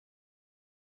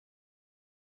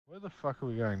Where the fuck are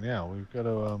we going now? We've got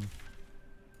to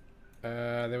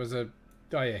There was a...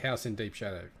 Oh yeah, house in deep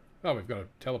shadow. Oh, we've got a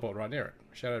teleport right near it.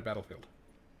 Shadow battlefield.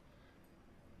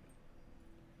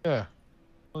 yeah.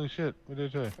 Holy shit, we do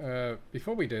too.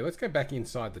 Before we do, let's go back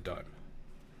inside the dome.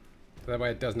 So that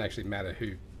way it doesn't actually matter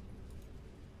who...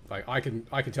 Like, I can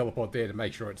teleport there to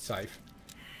make sure it's safe.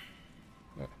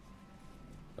 Oh,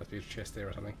 must be a chest there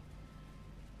or something.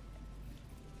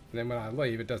 And then when I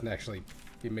leave, it doesn't actually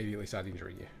immediately start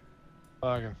injuring you.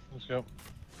 Bargain. Let's go.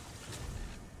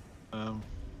 No,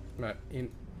 in...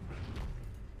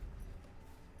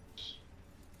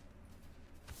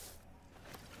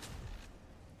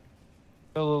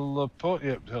 Teleport.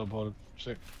 Yep, teleported.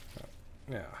 Sick.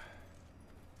 Yeah.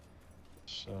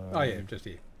 So. Oh yeah, just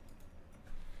here.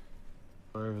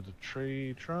 Over the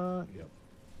tree trunk. Yep.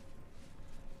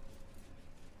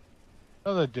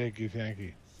 Another dead Goose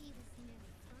Yankee.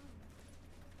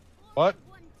 What?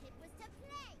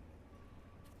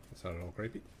 That's not at all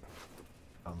creepy.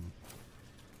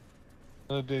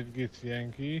 Another dead Goose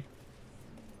Yankee.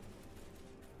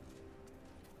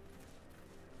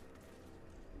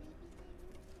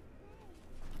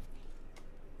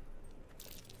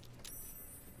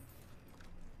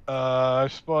 I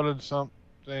spotted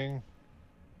something.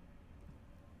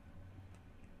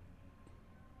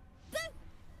 Boo!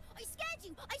 I scared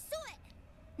you! I saw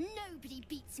it! Nobody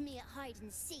beats me at hide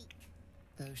and seek.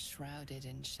 Though shrouded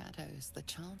in shadows, the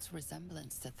child's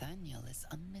resemblance to Thaniel is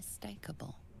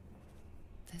unmistakable.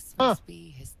 This must be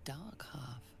his dark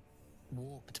half,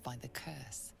 warped by the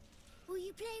curse. Will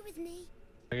you play with me?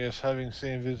 I guess having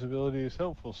seen invisibility is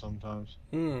helpful sometimes.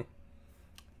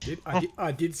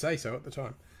 I did say so at the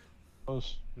time. That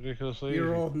was ridiculously You're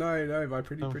easy. old. No, my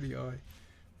pretty eye.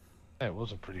 Yeah, it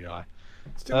was a pretty eye.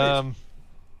 Still is.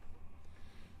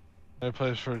 No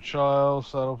place for a child,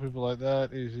 subtle people like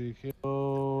that, easily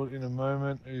killed in a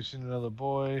moment. Who's seen another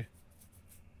boy?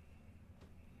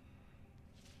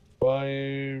 Why are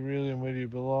you really and where do you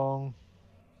belong?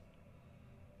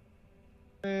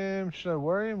 Should I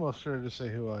worry him or should I just say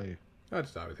who are you? I'd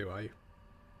start with who are you?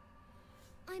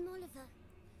 I'm Oliver.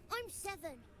 I'm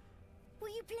 7. Will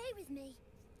you play with me?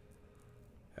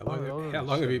 How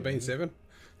long have you been 7?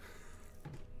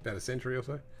 About a century or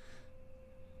so?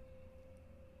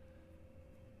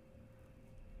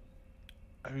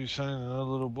 Have you seen another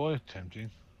little boy?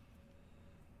 Tempting.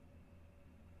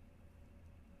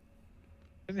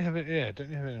 Don't you have it? Yeah, don't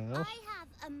you have anyone else? I have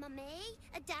a mummy,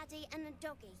 a daddy, and a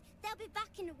doggy. They'll be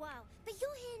back in a while, but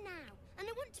you're here now, and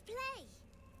I want to play.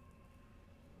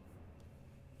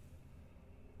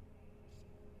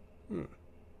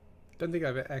 Don't think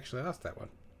I've actually asked that one.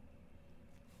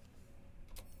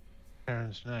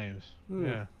 Parents' names.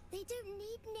 Yeah. They don't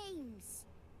need names.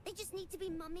 They just need to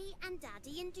be mummy and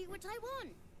daddy and do what I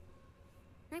want.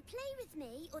 Now play with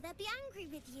me, or they'll be angry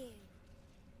with you.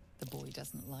 The boy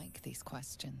doesn't like these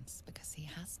questions because he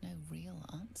has no real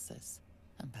answers,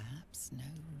 and perhaps no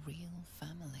real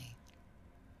family.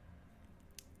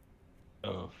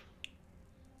 Oh.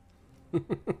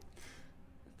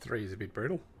 3 is a bit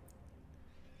brutal.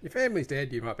 Your family's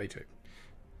dead, you might be too.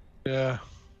 Yeah.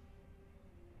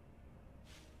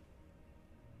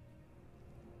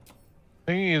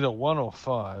 I think either 1 or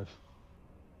 5.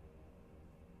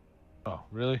 Oh,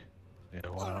 really? Yeah,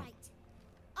 why not? Alright.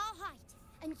 I'll hide,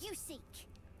 and you seek.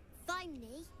 Find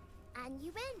me, and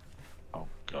you win. Oh,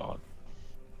 God.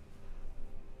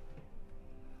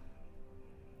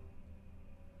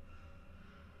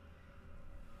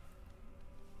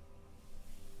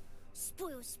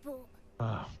 Spoil sport.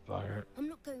 Ah, bugger. I'm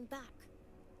not going back.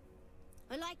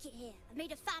 I like it here. I've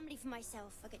made a family for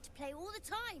myself. I get to play all the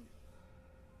time.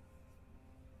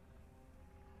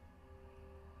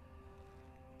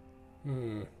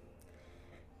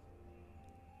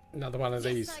 Another one of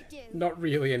Yes, these. I do. Not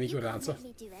really any You good can't answer. make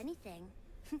me do anything.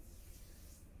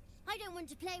 I don't want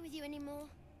to play with you anymore.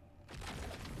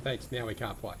 Thanks, now we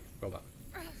can't play. Well done.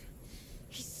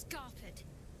 He's scarpered.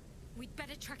 We'd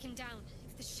better track him down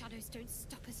if the shadows don't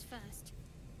stop us first.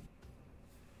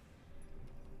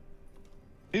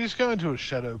 You just go into a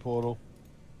shadow portal.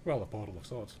 Well, a portal of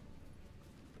sorts.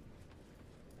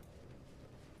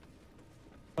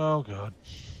 Oh, God.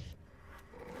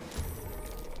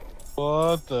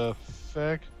 What the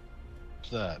feck is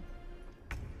that?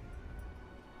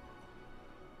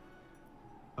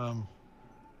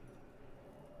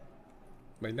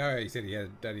 We know he said he had a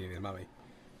daddy and a mummy.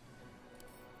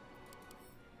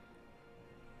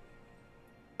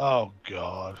 Oh,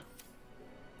 God.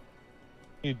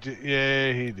 He did.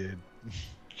 Yeah, he did.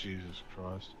 Jesus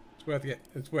Christ.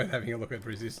 It's worth having a look at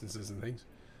resistances and things.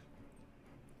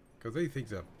 Because these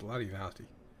things are bloody nasty.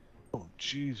 Oh,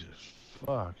 Jesus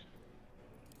fuck?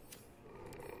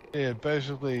 Yeah,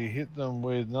 basically hit them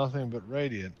with nothing but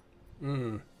radiant.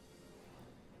 Hmm.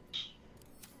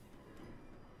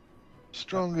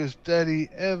 Strongest daddy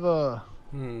ever.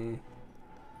 Hmm.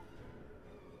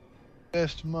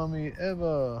 Best mummy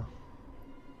ever.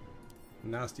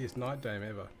 Nastiest night dame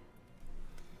ever.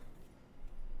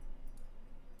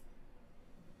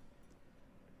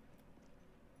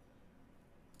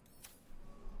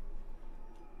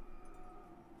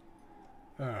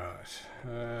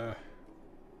 Alright.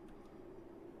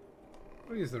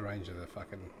 What is the range of the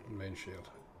fucking moon shield?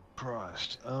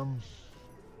 Christ.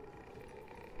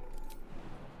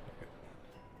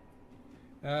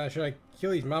 Should I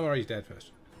kill his mum or his dad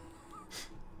first?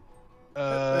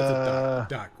 That's a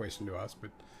dark question to ask,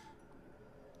 but...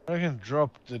 I can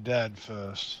drop the dad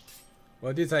first.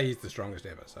 Well, I did say he's the strongest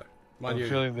ever, so... I'm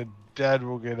feeling the dad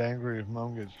will get angry if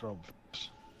mum gets dropped first.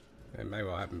 It may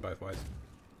well happen both ways.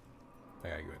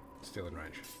 Okay, good. Still in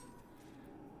range.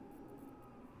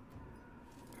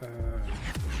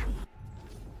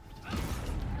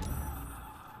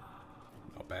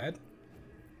 Not bad.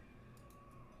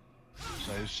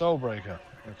 So he's Soulbreaker.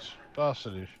 That's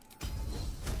bastardish.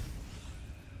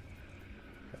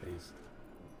 He's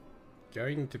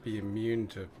going to be immune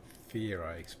to fear,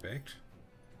 I expect.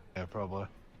 Yeah, probably.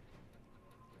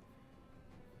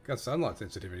 Got sunlight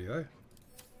sensitivity though.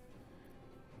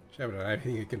 Shabba don't have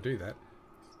anything that can do that.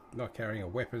 Not carrying a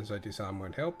weapon, so disarm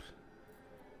won't help.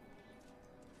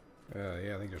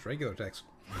 Yeah, I think just regular attacks.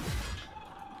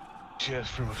 Yeah,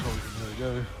 that's pretty much all we can really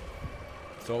do.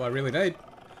 That's all I really need.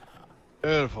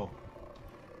 Beautiful.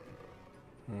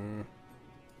 Hmm.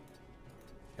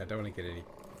 I don't want to get any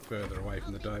further away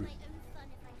from the dome.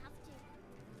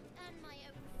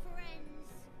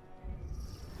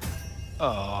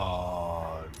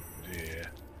 Oh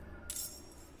dear.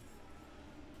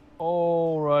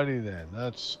 Alrighty then,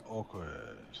 that's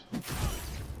awkward.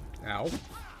 Ow.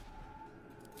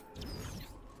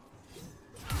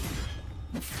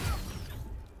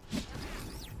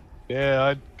 Yeah,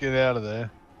 I'd get out of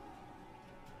there.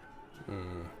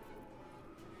 Hmm.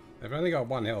 They've only got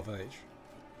 1 health each.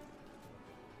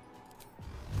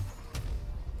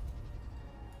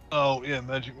 Oh yeah,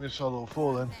 magic missile or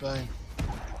 4 then, bang.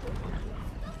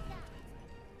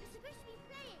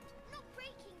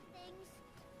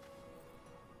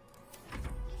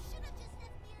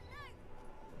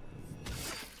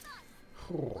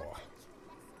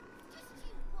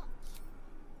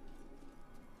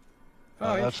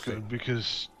 Oh, That's good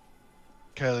because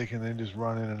Kaylee can then just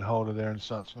run in and hold her there and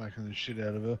start smacking the shit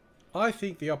out of her. I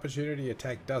think the opportunity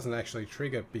attack doesn't actually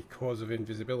trigger because of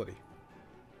invisibility.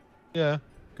 Yeah.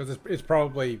 Because it's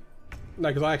probably... No,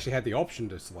 because I actually had the option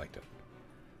to select it.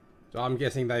 So I'm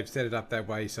guessing they've set it up that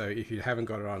way so if you haven't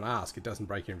got it on ask, it doesn't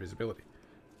break your invisibility.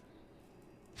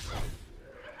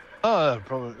 Oh,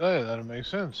 probably. Yeah, that'd make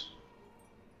sense.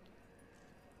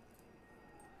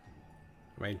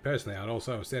 I mean, personally, I'd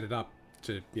also set it up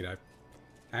to, you know,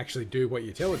 actually do what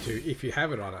you tell it to if you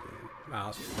have it on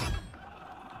ask.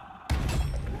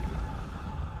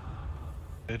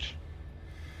 Bitch.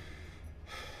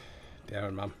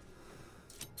 Down, Mum.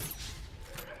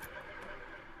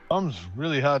 Mum's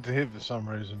really hard to hit for some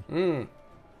reason. Hmm.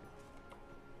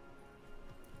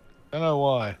 Don't know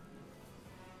why.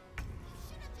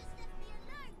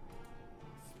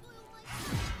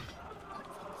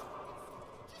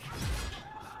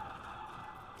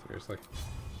 Seriously.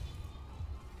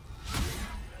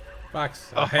 Fuck's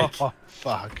sake. Oh,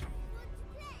 fuck.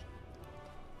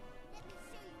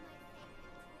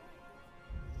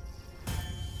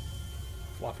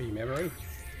 Fluffy memory.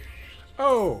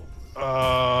 Oh!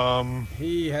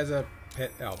 He has a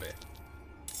pet owlbear.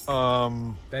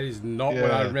 That is not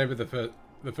what I remember the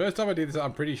first time I did this.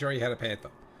 I'm pretty sure he had a panther.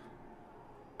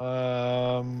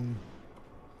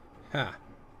 Huh.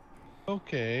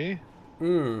 Okay.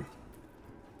 Hmm.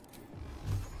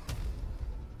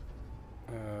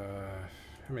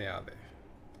 How many are there?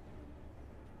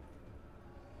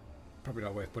 Probably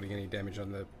not worth putting any damage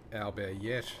on the owlbear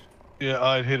yet. Yeah,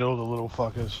 I'd hit all the little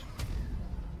fuckers.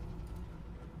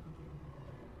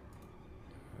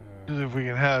 Because if we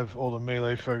can have all the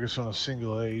melee focus on a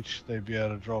single each, they'd be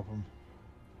able to drop them.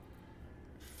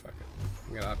 Fuck it.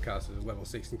 I'm going to upcast it to level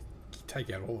 6 and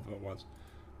take out all of them at once.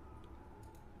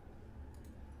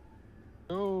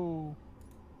 Oh.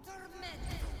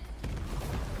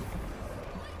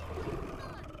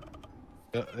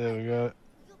 Yeah, there we go.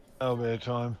 Owlbear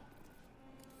time.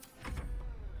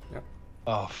 Yep.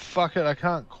 Oh, fuck it. I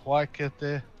can't quite get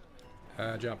there.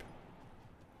 Jump.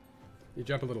 You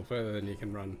jump a little further than you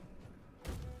can run.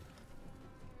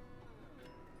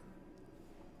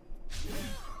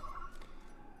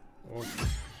 Or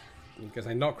because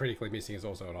they're not critically missing is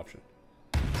also an option.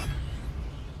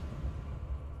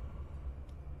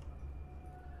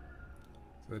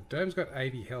 So the dome's got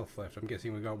 80 health left. I'm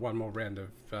guessing we've got one more round of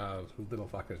little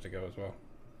fuckers to go as well.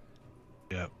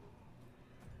 Yep.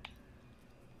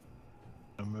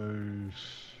 I move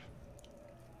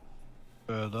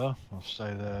further. I'll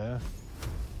stay there.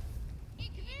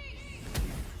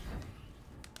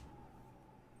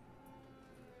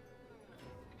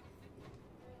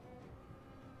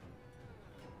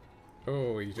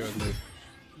 Oh, he's doing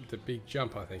the big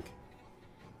jump, I think.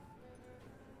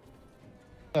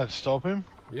 That'd stop him.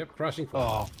 Yep, crushing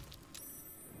fire. Oh.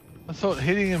 I thought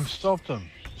hitting him stopped him.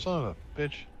 Son of a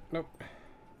bitch. Nope.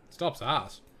 Stops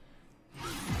us.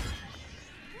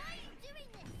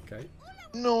 Okay.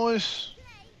 Nice.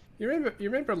 You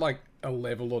remember like a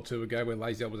level or two ago where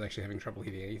Lazel was actually having trouble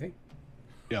hitting anything?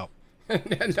 Yep.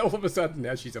 And all of a sudden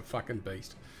now she's a fucking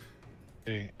beast.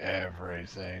 Hitting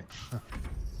everything.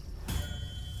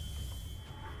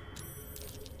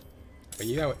 But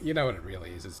you know what it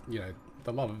really is, you know,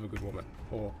 the love of a good woman.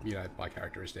 Or, you know, my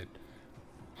character is dead.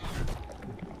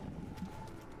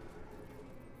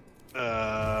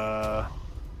 No.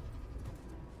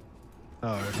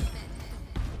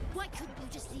 Why couldn't you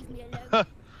just leave me alone?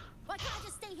 Why can't I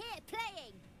just stay here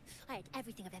playing? I had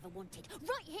everything I've ever wanted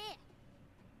right here.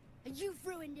 And you've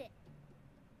ruined it.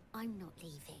 I'm not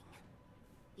leaving.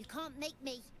 You can't make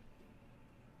me.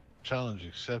 Challenge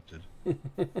accepted.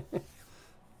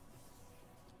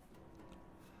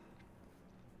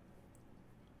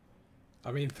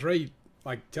 I mean, 3,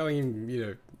 like, telling him, you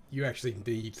know, you actually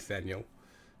need Thaniel.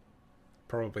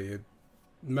 Probably the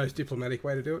most diplomatic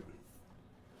way to do it.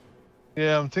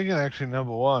 Yeah, I'm thinking actually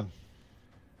number 1.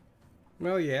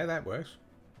 Well, yeah, that works.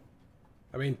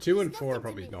 I mean, 2 and He's 4 are nothing to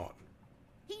probably me. not.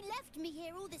 He left me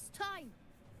here all this time.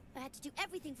 I had to do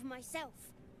everything for myself.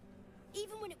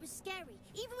 Even when it was scary.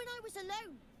 Even when I was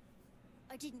alone.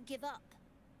 I didn't give up.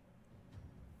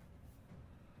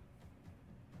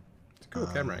 It's a cool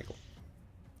camera angle.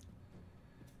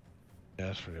 Yeah,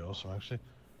 that's pretty awesome actually.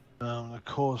 The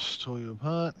course tore you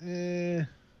apart. Yeah.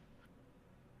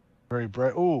 Very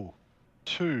brave. Ooh,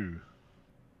 2.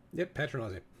 Yep,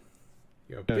 patronise him.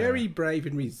 You're Yeah. very brave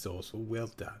and resourceful. Well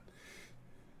done.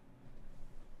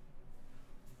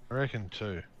 I reckon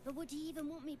 2. But would he even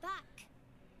want me back?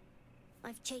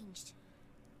 I've changed.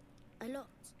 A lot.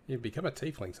 You've become a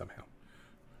tiefling somehow.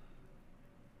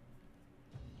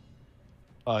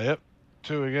 Oh, yep.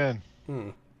 2 again. Hmm.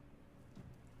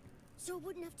 So I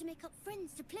wouldn't have to make up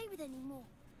friends to play with anymore.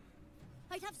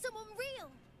 I'd have someone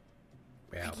real.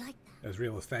 Well, I'd like that. as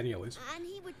real as Thaniel is. And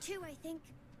he would too, I think.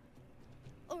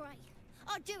 Alright,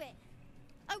 I'll do it.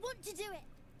 I want to do it.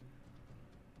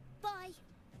 Bye.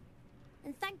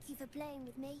 And thank you for playing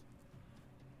with me.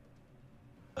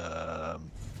 Oh,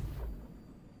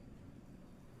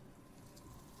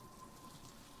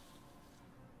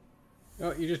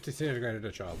 you just disintegrated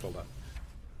a child. Well done.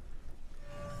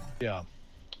 Yeah.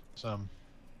 Some.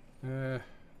 The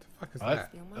fuck is Right.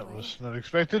 that? That was not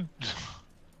expected.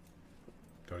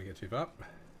 Don't want to get too far.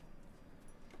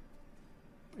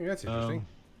 Yeah, that's interesting.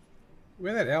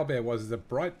 Where that owlbear was is a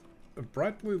bright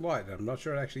blue light. I'm not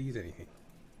sure it actually is anything.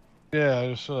 Yeah,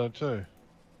 I just saw that too.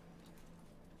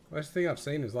 Last thing I've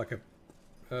seen is like a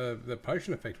the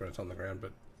potion effect when it's on the ground,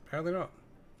 but apparently not.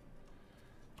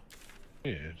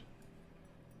 Weird.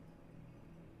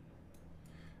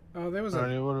 Oh, there was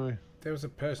Alrighty, what do we? there was a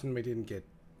person we didn't get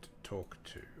to talk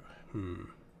to.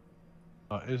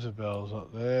 Oh, Isabel's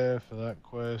up there for that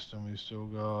quest, and we still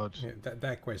got. Yeah,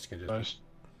 that quest can just. Most...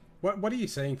 What are you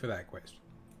seeing for that quest?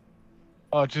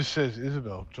 Oh, it just says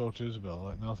Isabel. Talk to Isabel,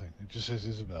 like nothing. It just says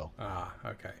Isabel. Ah,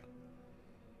 okay.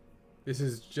 This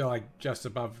is like just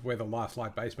above where the last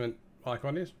light basement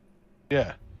icon is.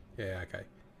 Yeah. Yeah, okay.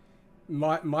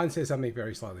 Mine says something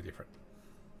very slightly different.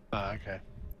 Ah, okay.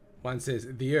 Mine says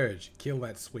the urge, kill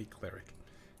that sweet cleric.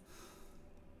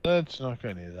 Let's not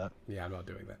go near that. Yeah, I'm not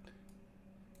doing that.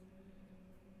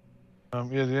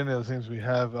 Yeah, the only other things we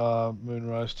have are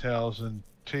Moonrise Towers and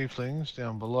Tieflings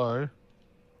down below.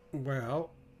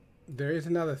 Well, there is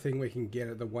another thing we can get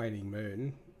at the Waning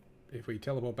Moon. If we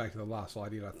teleport back to the last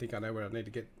slide in, I think I know where I need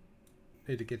to get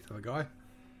to the guy.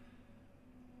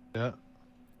 Yeah.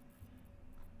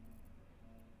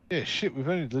 Yeah, shit, we've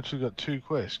only literally got 2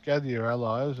 quests. Gather your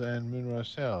allies and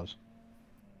Moonrise Towers.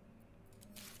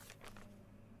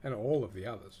 And all of the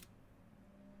others.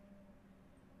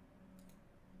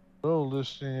 Well,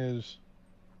 listing is...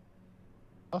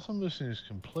 Awesome listing is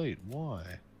complete. Why?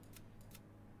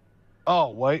 Oh,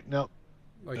 wait, no.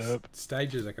 Like Nope.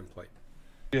 stages are complete.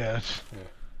 Yeah. It's... Yeah.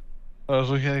 I was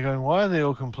looking at it going, why are they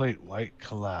all complete? Wait,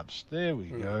 collapse. There we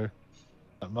go.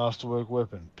 That masterwork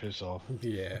weapon. Piss off.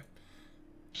 Yeah.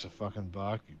 It's a fucking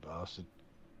bark, you bastard.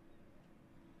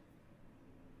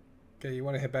 Okay, you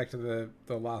want to head back to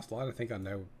the last light? I think I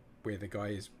know where the guy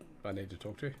is I need to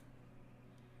talk to.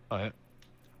 Oh, yeah.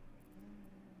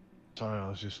 Sorry, I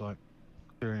was just like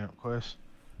clearing up quests.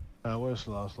 Where's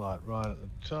the last light? Right at the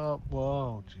top.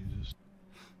 Whoa, Jesus.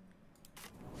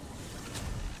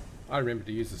 I remember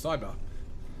to use the sidebar.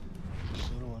 This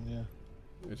little one, yeah.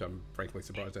 Which I'm frankly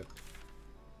surprised at.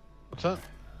 What's that?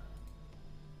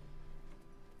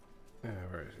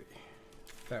 Where is he?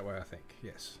 That way, I think.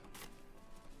 Yes.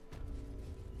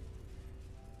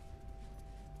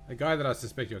 A guy that I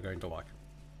suspect you're going to like.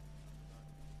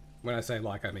 When I say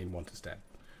like, I mean want to stab.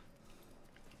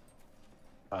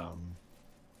 I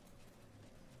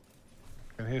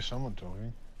can hear someone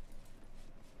talking.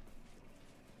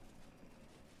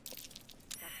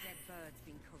 That dead bird's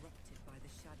been corrupted by the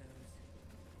shadows.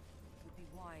 It would be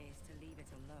wise to leave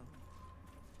it alone.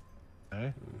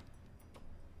 Eh?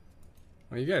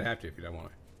 Well, you don't have to if you don't want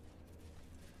to.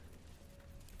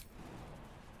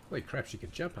 Holy crap, she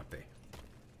can jump up there.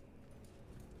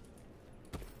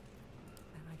 Then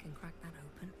I can crack that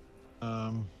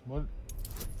open. What?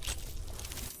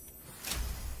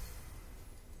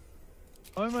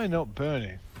 Why am I not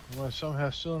burning? Am I somehow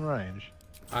still in range?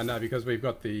 No, because we've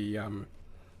got the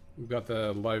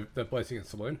blessing and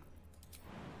saloon.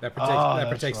 That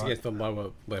protects right. against the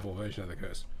lower level version of the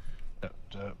curse. Yep,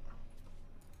 yep.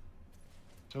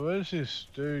 So where's this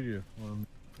dude you want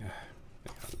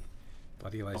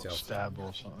Bloody to Lazel. stab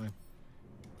or something?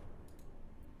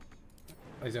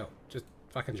 Lazel, just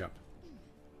fucking jump.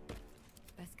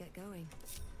 Let's get going.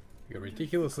 You got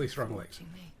ridiculously strong legs.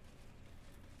 Watching me.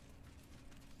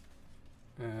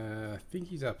 I think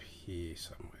he's up here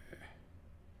somewhere.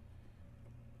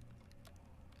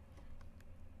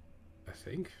 I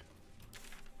think.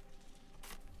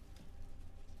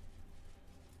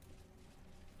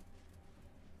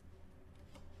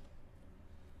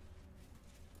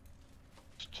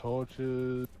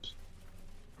 Torches,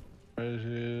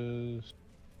 treasures,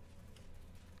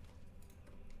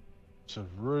 some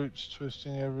roots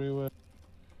twisting everywhere.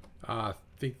 I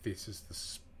think this is the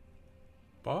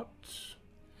spot.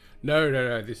 No.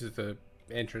 This is the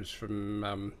entrance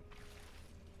from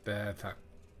the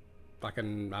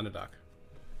fucking Underdark.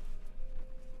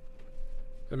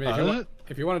 I mean,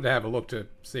 if you wanted to have a look to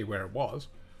see where it was.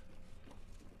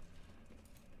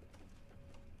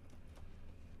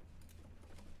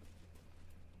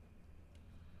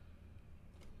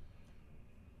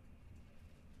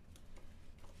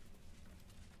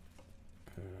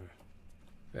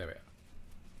 There we are.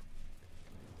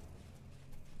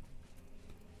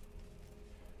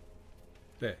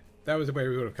 There. That was where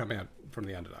we would have come out from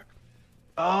the Underdark.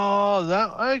 Oh,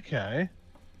 that okay.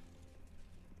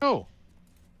 Cool.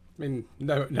 I mean,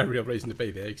 no real reason to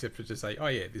be there except for to say, oh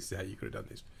yeah, this is how you could have done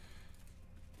this.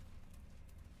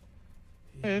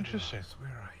 Yeah, interesting. Where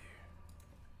are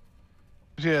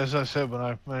you? Yeah, as I said, when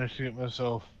I managed to get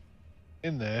myself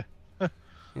in there, I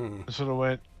sort of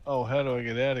went, oh, how do I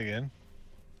get out again?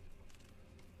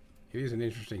 It is an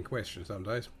interesting question some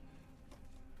days.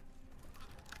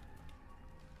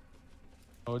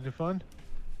 What did you find?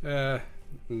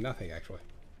 Nothing actually.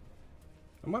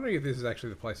 I'm wondering if this is actually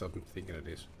the place I'm thinking it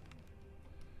is.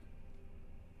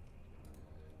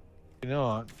 You know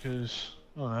what? Because,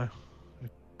 I don't know,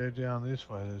 if they're down this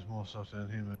way, there's more stuff down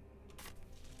here. But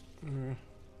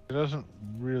there doesn't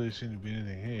really seem to be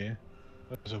anything here.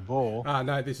 There's a ball. Ah,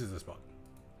 no, this is the spot.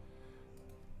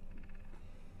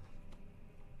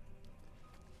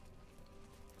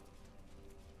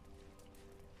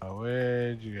 Oh,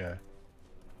 where'd you go?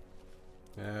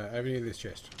 Over near this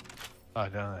chest. Oh,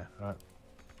 down there. Right.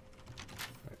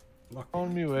 Lock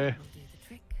On me way. Will do the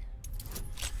trick.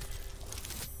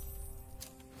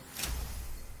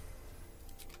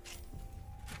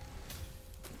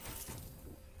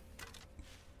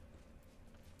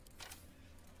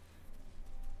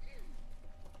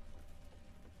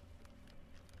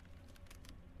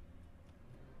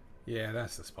 Yeah,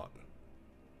 that's the spot.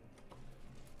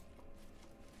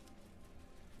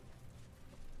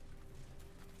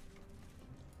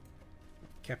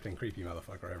 Captain Creepy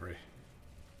motherfucker over here.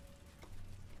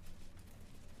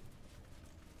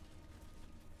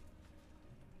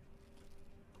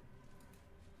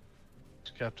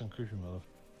 It's Captain Creepy Mother.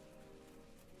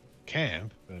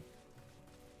 Camp, but...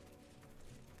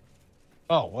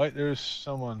 Oh, wait, there's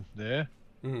someone there.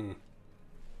 Hmm.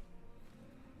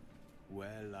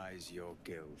 Where lies your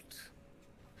guilt?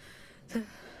 The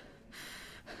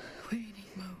waning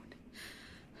moon.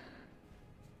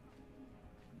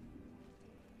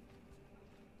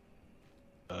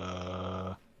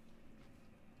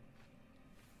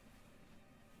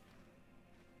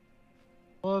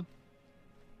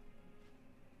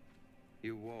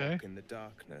 walk in the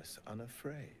darkness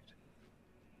unafraid.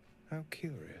 How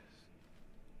curious.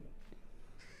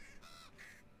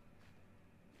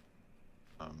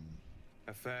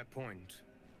 A fair point.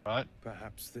 Right.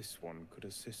 Perhaps this one could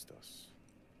assist us.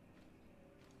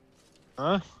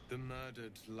 Huh? The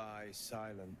murdered lie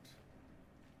silent.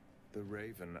 The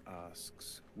raven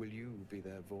asks, will you be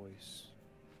their voice?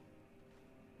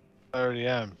 I already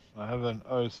am. I have an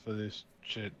oath for this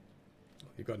shit.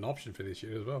 You've got an option for this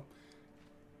shit as well.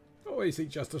 Always seek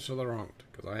justice for the wronged,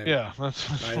 because I am. Yeah,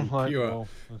 that's I am like, pure. well,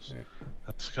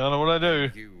 that's kind of what I do.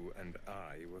 You and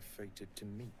I were fated to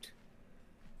meet.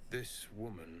 This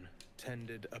woman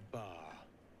tended a bar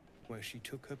where she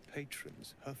took her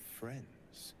patrons, her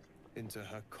friends, into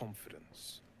her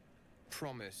confidence.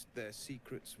 Promised their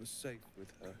secrets were safe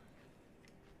with her.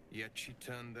 Yet she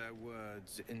turned their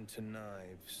words into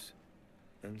knives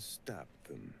and stabbed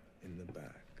them in the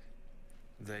back.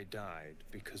 They died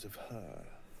because of her.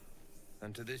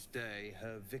 And to this day,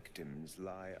 her victims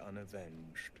lie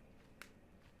unavenged.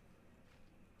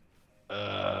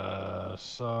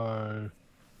 So...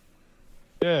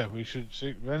 yeah, we should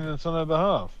seek vengeance on her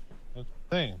behalf. That's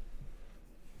the thing.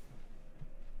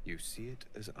 You see it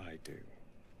as I do.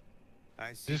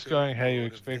 I see This going how you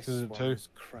record of expected this it to? one's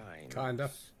crimes, Kinda.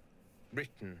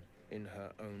 written in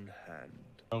her own hand.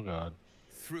 Oh god.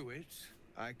 Through it,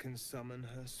 I can summon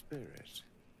her spirit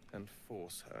and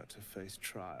force her to face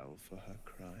trial for her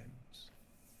crimes.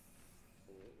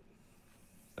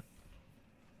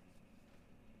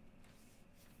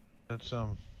 That's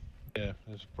yeah,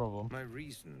 there's a problem. My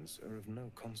reasons are of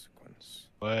no consequence.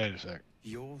 Wait a sec.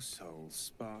 Your soul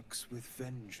sparks with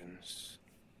vengeance,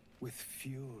 with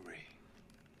fury.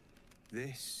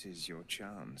 This is your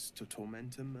chance to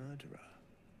torment a murderer,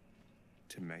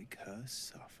 to make her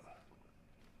suffer.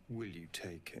 Will you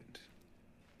take it?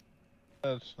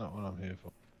 That's not what I'm here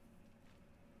for.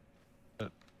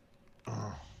 But,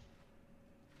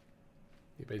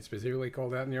 You've been specifically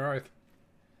called out in your oath.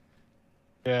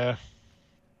 yeah.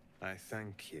 I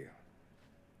thank you,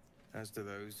 as do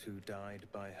those who died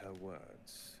by her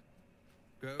words.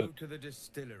 Go to the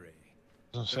distillery,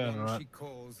 Doesn't the sound one right. she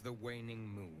calls the Waning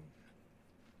Moon.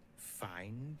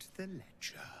 Find the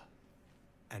ledger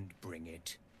and bring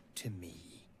it to me.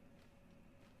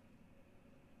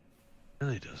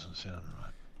 Really doesn't sound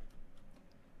right.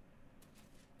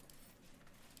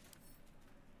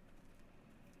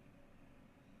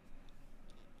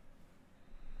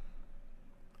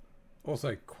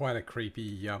 Also, quite a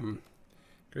creepy,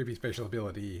 creepy special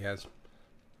ability he has.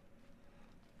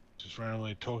 Just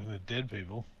randomly talking to dead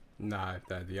people. No,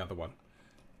 the other one.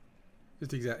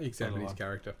 Just examine his one.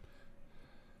 character.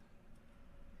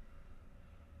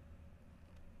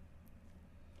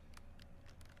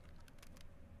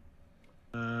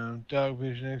 Dark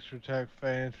vision, extra attack,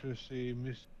 fantasy,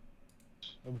 miss,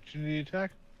 opportunity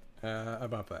attack.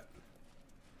 Above that.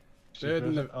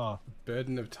 Oh,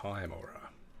 Burden of Time aura.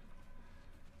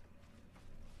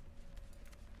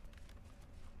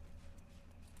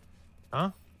 huh?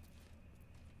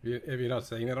 Have you not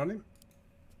seen it on him?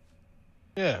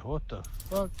 Yeah. What the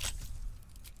fuck?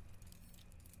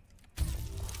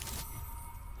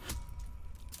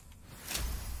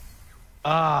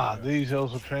 Ah, these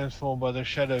elves were transformed by the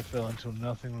Shadowfell until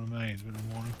nothing remains but a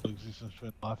mournful existence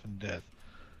between life and death.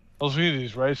 I was reading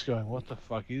his race going, what the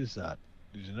fuck is that?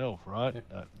 He's an elf, right? Yeah.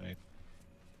 That mate.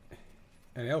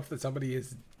 An elf that somebody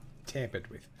has tampered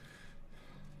with.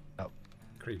 Yep.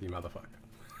 Creepy motherfucker.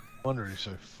 No wonder he's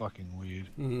so fucking weird.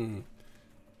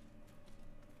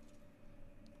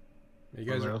 He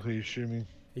goes. Assuming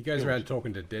He goes around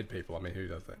talking to dead people. I mean, who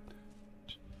does that?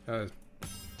 There's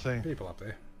thing. people up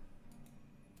there.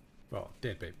 Well,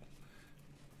 dead people.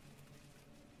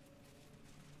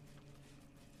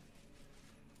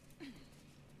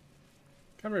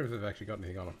 Can't remember if they've actually got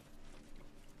anything on them.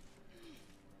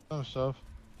 Some stuff.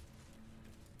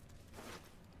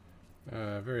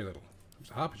 Very little. It's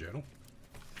a Harper journal.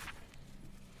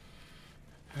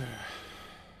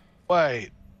 Wait.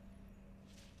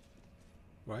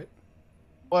 Wait.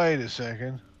 Wait a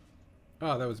second.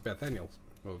 Oh, that was about Daniel's.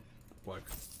 Well, bloke.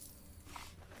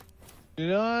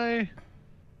 Did I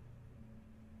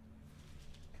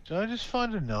just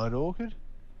find a night orchid?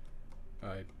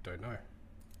 I don't know.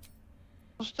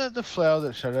 Wasn't that the flower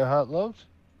that Shadowheart loved?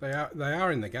 They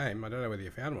are in the game. I don't know whether you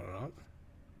found one or not.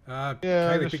 Yeah,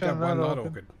 I Kaylee just picked up found one that night orchid.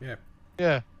 orchid. Yeah.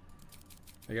 Yeah.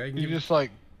 There you go. You can You give, just like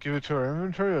give it to her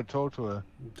inventory or talk to her?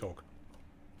 talk.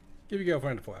 Give your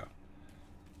girlfriend a flower.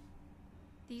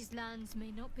 These lands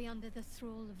may not be under the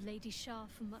thrall of Lady Shah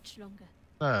for much longer.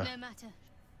 No. No matter.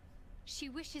 She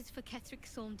wishes for Ketheric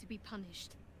Thorn to be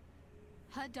punished.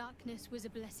 Her darkness was a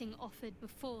blessing offered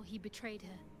before he betrayed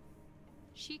her.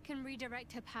 She can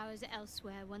redirect her powers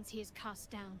elsewhere once he is cast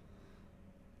down.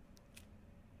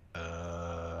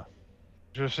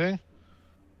 Interesting.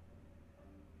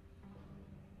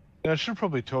 Yeah, I should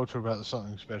probably talk to her about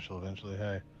something special eventually,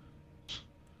 hey?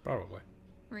 Probably.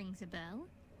 Rings a bell?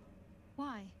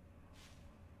 Why?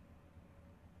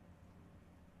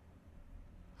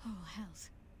 Oh, hells.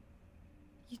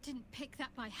 You didn't pick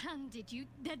that by hand, did you?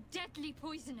 They're deadly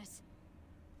poisonous.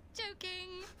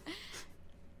 Joking.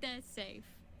 They're safe.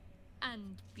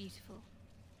 And beautiful.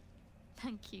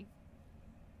 Thank you.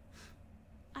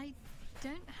 I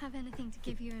don't have anything to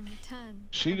give you in return.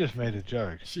 She just made a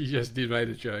joke. She just did make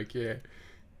a joke, yeah.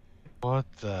 What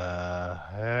the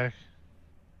heck?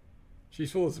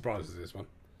 She's full of surprises, this one.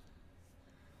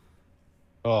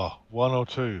 Oh, 1 or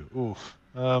 2. Oof.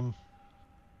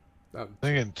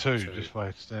 Thinking 2, two. just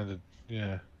by standard.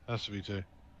 Yeah, has to be 2.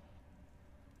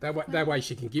 That way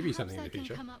she can give you something in the Perhaps I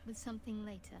future. can come up with something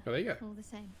later. Oh, there you go. All the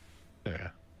same. Yeah.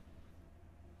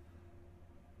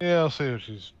 Yeah, I'll see what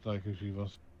she's like if she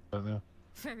wants to right now.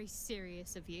 Very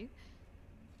serious of you.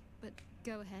 But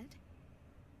go ahead.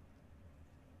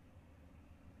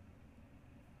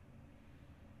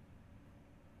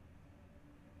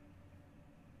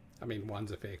 I mean,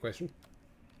 1's a fair question.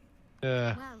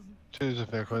 Yeah, Well, 2's a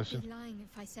fair I'd question. be lying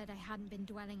if I said I hadn't been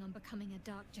dwelling on becoming a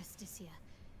Dark Justiciar.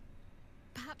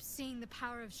 Perhaps seeing the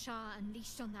power of Shah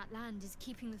unleashed on that land is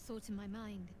keeping the thought in my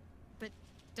mind. But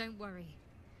don't worry.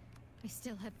 I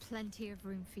still have plenty of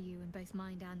room for you in both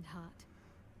mind and heart.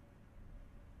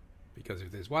 Because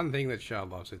if there's one thing that Shah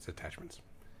loves, it's attachments.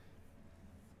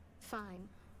 Fine.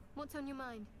 What's on your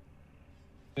mind?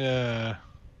 Yeah.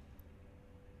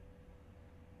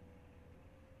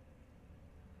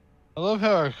 I love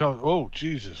how I come. Oh,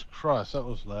 Jesus Christ, that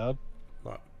was loud.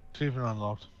 What? Even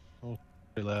unlocked. Oh,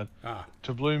 very loud. Ah,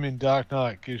 To bloom in Dark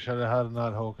Night, give Shadowheart a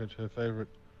Nighthawk. It's her favourite.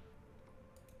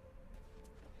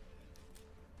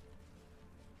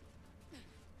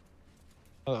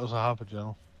 Oh, that was a Harper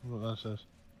Journal. Look what that says.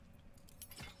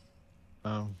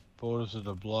 Borders of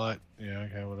the Blight. Yeah,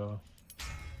 okay, whatever.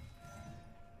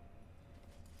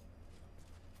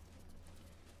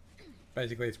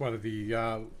 basically it's one of the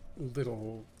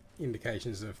little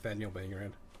indications of Thaniel being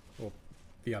around. Or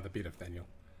the other bit of Thaniel.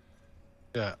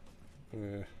 Yeah.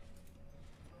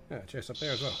 Yeah, chest up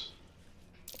there as well.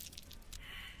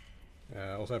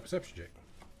 Also a perception check.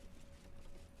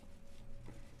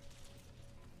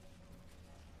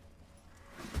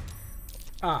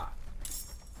 Ah!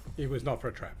 It was not for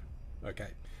a trap. Okay.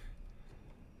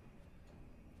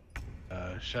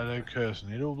 Shadow Curse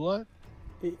Needle Blight?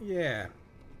 Yeah.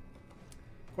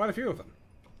 Quite a few of them.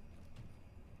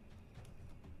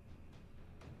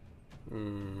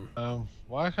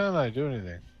 Why can't I do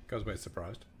anything? Because we're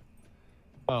surprised.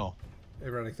 Oh.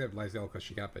 Everyone except Lazel because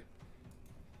she can't be.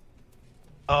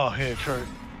 Oh, yeah, true.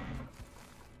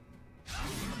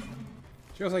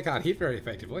 She also can't hit very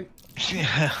effectively.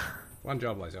 Yeah. One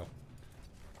job, Lazel.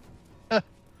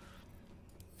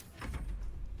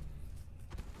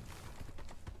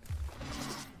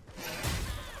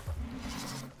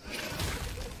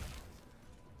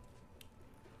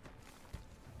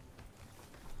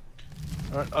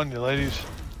 Alright, on you ladies.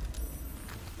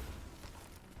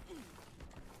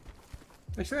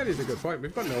 Actually, that is a good point.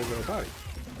 We've got an all-girl party.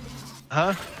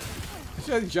 Huh? It's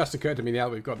only just occurred to me now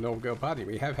that we've got an all-girl party.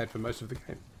 We have had for most of the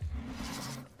game.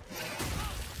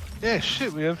 Yeah,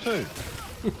 shit, we have too.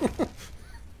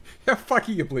 How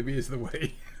fucking oblivious are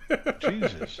we?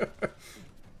 Jesus.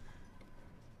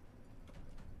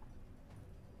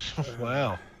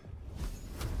 Wow.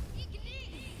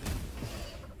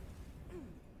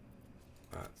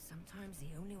 Sometimes the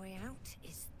only way out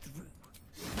is through.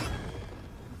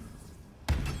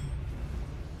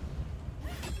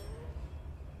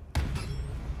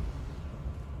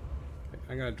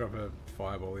 I'm going to drop a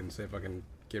fireball in and see if I can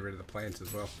get rid of the plants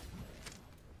as well.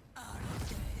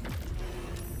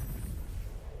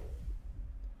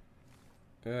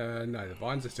 No, the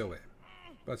vines are still there.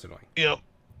 That's annoying. Yep.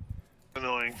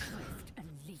 Annoying.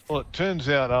 Well, it turns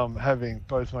out having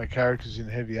both my characters in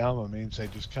heavy armor means they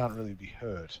just can't really be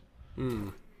hurt. Hmm.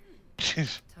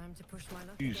 Jeez. Time to push my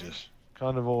luck Jesus.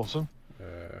 Kind of awesome.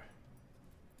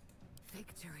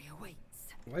 Victory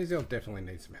awaits. Lazel definitely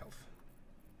needs some health.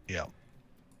 Yep.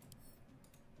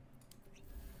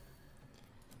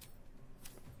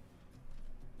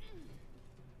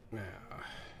 Now,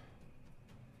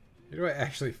 who do I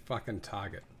actually fucking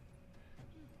target?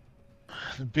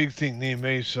 The big thing near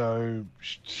me, so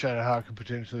Shadowheart can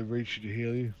potentially reach you to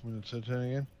heal you when it's her turn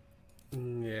again.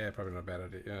 Yeah, probably not a bad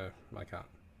idea. I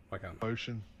can't.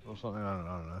 Potion or something. I don't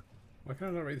know. Why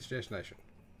can't I not read this destination?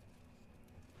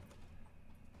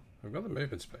 I've got the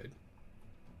movement speed.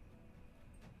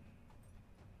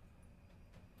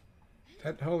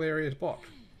 That whole area is blocked.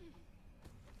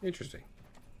 Interesting.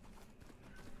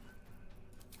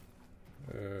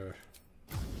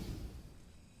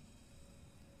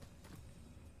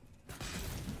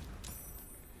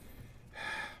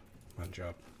 One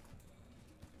job.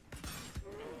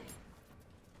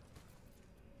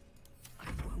 I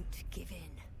won't give in.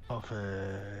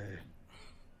 Okay.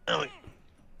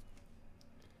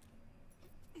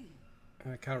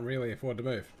 I can't really afford to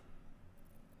move.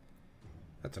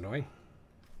 That's annoying.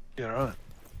 Yeah, right.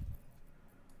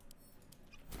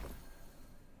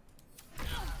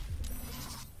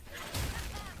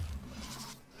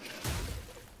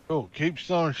 Cool. Keep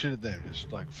throwing shit at them.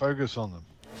 Just like focus on them.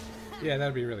 Yeah,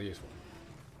 that'd be really useful.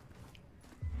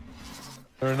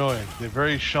 They're annoying. They're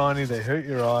very shiny. They hurt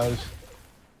your eyes.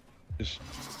 Just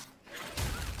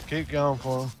keep going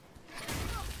for them.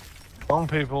 Wrong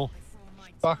people.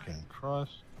 Fucking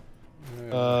Christ.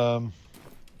 That'll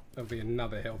be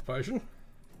another health potion.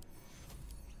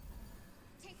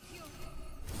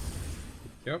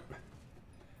 Yep.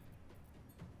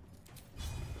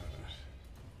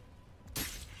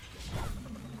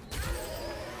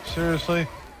 Seriously?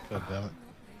 God damn it.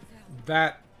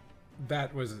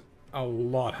 That was a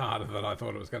lot harder than I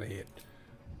thought it was going to hit.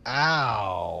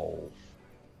 Ow.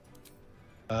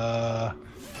 Ow.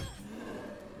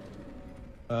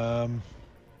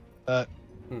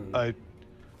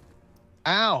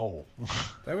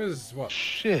 That was what?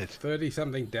 Shit. 30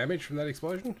 something damage from that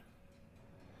explosion?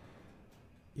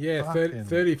 Yeah, Fucking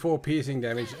 34 piercing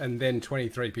damage and then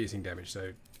 23 piercing damage.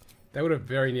 So that would have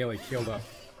very nearly killed up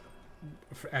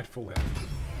at full health.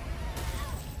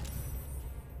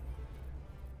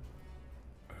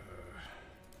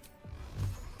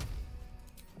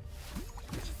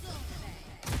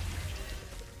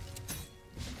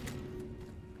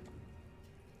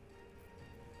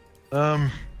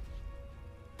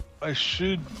 I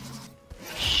should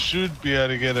be able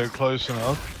to get her close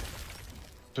enough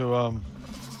to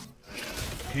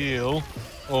heal,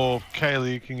 or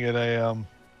Kaylee can get a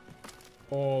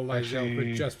Or Lazel actually,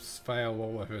 could just fail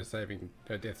all of her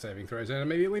death saving throws and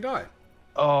immediately die.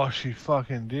 Oh, she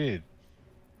fucking did.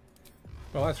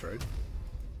 Well, that's rude.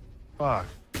 Fuck.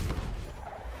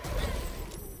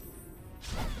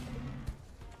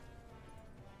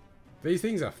 These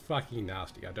things are fucking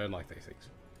nasty. I don't like these things.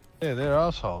 Yeah, they're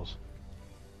assholes.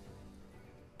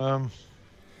 Fuck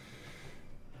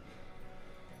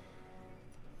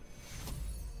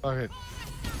it.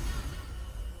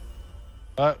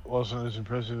 That wasn't as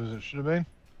impressive as it should have been.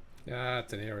 Yeah,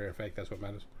 it's an area effect. That's what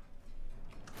matters.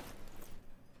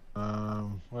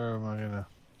 Where am I gonna?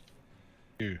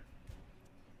 You.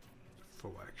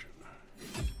 Full action.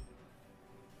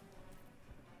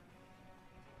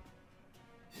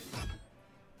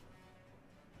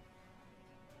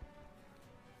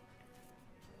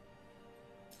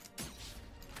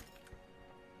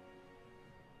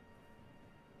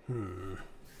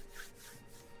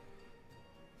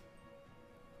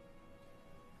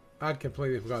 I'd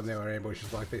completely forgotten there were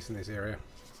ambushes like this in this area.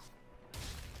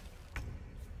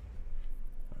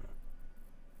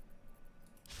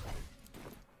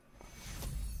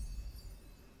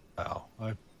 Wow.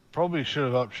 I probably should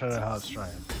have upped Shadow Heart Strain.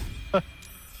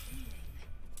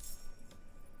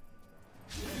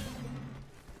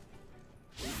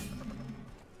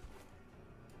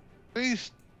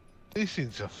 These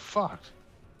things are fucked.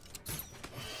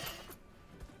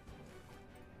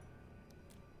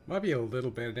 Might be a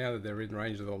little better now that they're in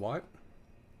range of the light.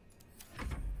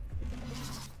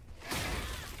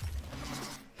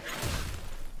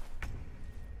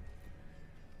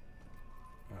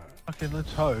 Okay,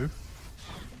 let's hope.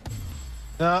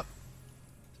 Nah.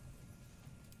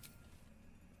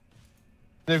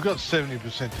 They've got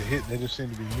 70% to hit. They just seem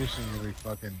to be missing every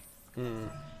fucking...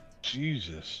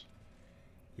 Jesus.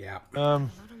 Yeah. Not on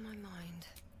my mind.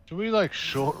 Do we like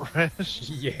short rest?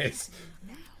 Yes.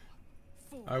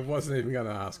 I wasn't even going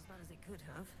to ask. As bad as it could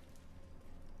have.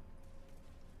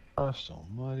 Christ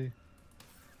almighty.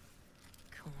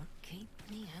 Can't keep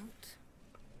me out.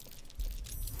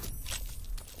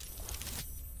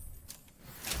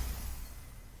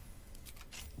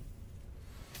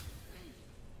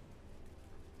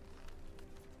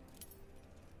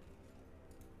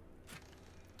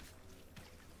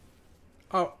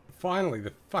 Oh, finally,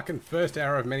 the fucking first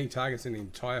arrow of many targets in the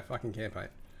entire fucking campaign.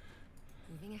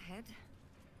 Moving ahead.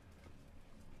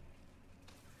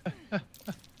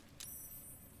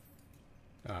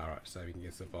 Alright, saving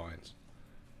against the vines.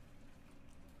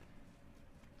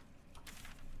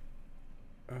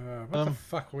 What the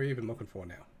fuck are we even looking for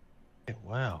now? Yeah,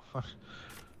 wow. I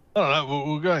don't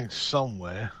know. We're going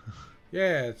somewhere.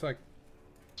 Yeah, it's like...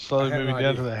 Slowly I had an moving down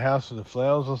idea. to the house of the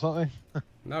flowers or something.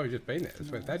 No, we've just been there. That's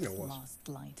where Daniel was. Last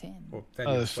light in. Or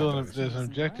Oh, Daniel there's an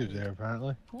objective there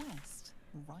apparently. West,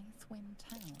 Rythwin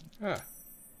Town. Ah.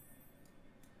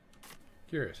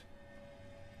 Curious.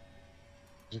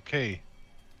 There's a key.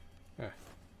 Ah.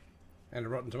 And a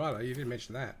rotten tomato. You didn't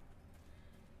mention that.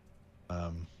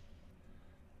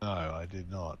 No, I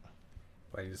did not.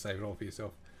 Waiting to save it all for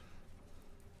yourself.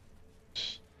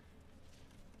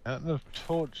 Mountain of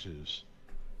torches.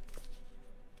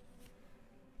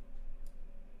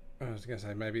 I was going to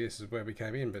say maybe this is where we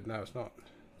came in, but no, it's not.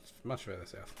 It's much further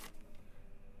south.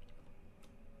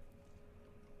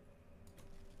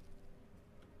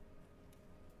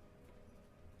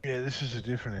 Yeah, this is a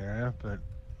different area, but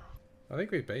I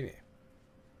think we've been here.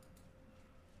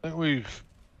 I think we've...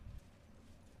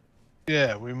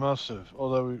 Yeah, we must have.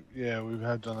 Although, we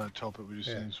have done that top, but we just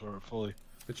didn't saw it fully.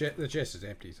 The chest is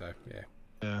empty, so yeah.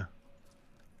 Yeah.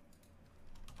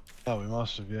 Oh, we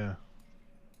must have, yeah.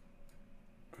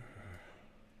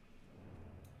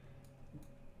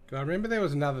 I remember there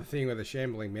was another thing with a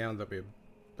shambling mound that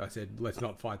I said, let's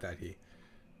not fight that here.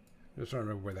 I'm just trying to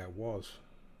remember where that was.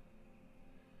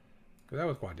 Because that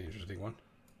was quite an interesting one.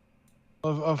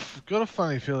 I've got a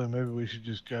funny feeling maybe we should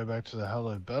just go back to the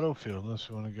Hello Battlefield unless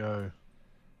we want to go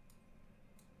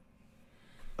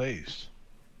east.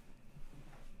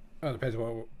 Oh, it depends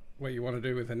what you want to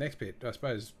do with the next bit. I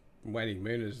suppose Waning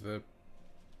Moon is the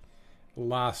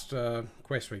last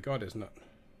quest we got, isn't it?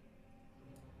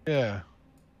 Yeah.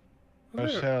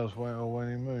 Most House or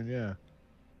Waning Moon, yeah.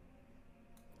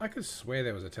 I could swear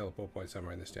there was a teleport point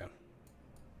somewhere in this town.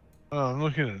 Oh, I'm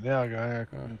looking at it now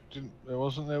going, there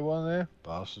wasn't there one there?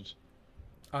 Bastards.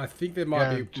 I think there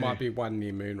might be one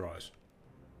near Moonrise.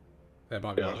 There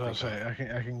might be Yeah, one. I was going to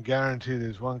say, I can guarantee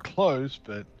there's one close,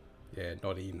 but... Yeah,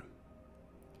 not in.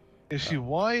 You see,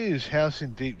 why is House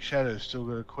in Deep Shadow still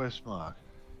got a quest mark?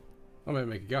 I mean,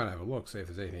 we could go and have a look, see if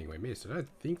there's anything we missed. I don't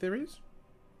think there is.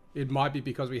 It might be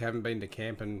because we haven't been to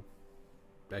camp and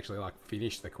actually, like,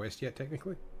 finished the quest yet,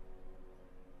 technically.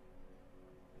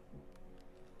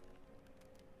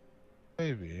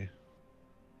 Maybe.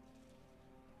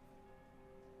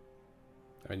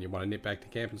 I mean, you want to nip back to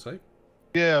camp and see?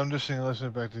 Yeah, I'm just saying let's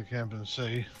head back to the camp and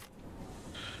see.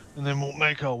 And then we'll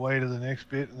make our way to the next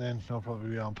bit, and then I'll probably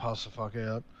be on pass the fuck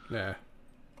out. Yeah.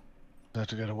 I have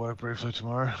to go to work briefly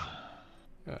tomorrow.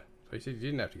 Oh, so you said you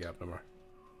didn't have to get up tomorrow.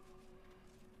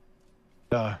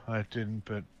 No, I didn't,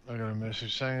 but I got a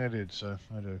message saying I did, so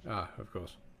I do. Ah, of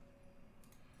course.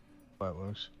 That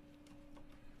works.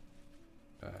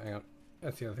 Hang on.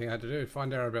 That's the other thing I had to do.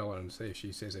 Find Arabella and see if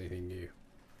she says anything new.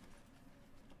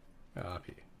 Up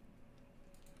here.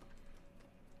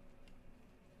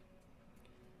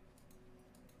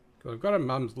 I've got a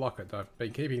mum's locket. I've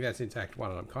been keeping that intact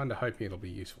one, and I'm kind of hoping it'll be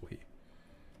useful here.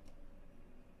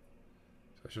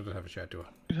 So I should have a chat to her.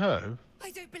 Good hope.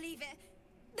 I don't believe it.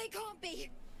 They can't be.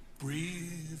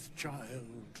 Breathe,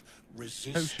 child.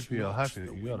 Resist Hope should be all not happy the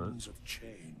that you got it. winds of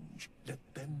change. Let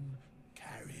them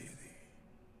carry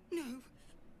thee. No.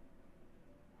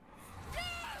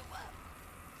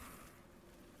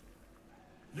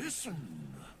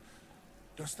 Listen.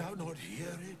 Dost thou not hear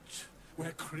it?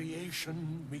 Where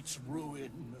creation meets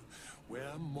ruin,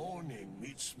 where morning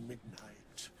meets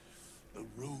midnight, the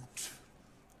root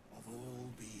of all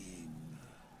being.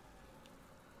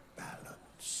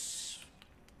 Balance.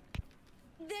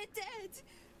 They're dead.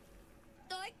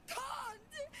 I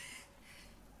can't.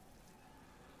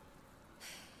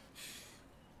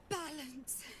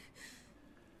 Balance.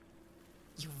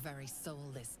 Your very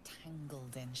soul is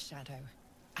tangled in shadow.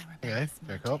 Okay, Arabella's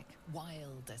back magic, up.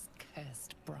 wild as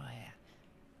cursed briar.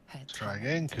 Her Let's try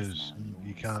again, torment is because now you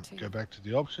yours can't too. go back to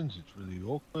the options. It's really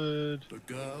awkward.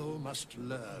 The girl must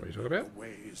learn are you talking about? the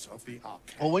ways of the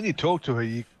arcane. Well, when you talk to her,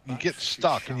 you But get she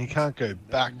stuck and you shall can't go be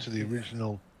back none to the here.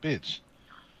 original bits.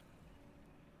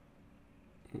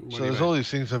 What So do you there's mean? all these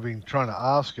things I've been trying to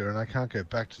ask her, and I can't go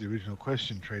back to the original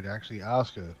question tree to actually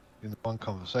ask her in the one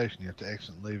conversation. You have to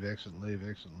exit and leave, exit and leave,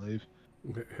 exit and leave.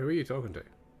 Who are you talking to?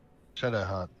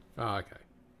 Shadowheart. Oh, okay.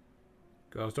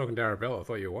 Because I was talking to Arabella. I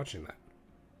thought you were watching that.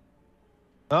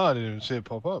 No, I didn't even see it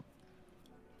pop up.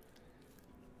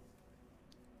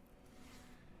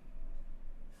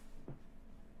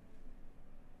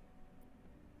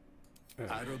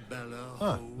 Arabella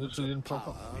Huh, holds this one didn't a pop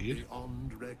up. power Weird.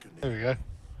 beyond reckoning. There we go.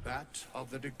 That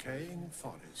of the decaying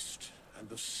forest and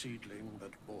the seedling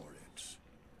that bore it.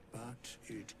 But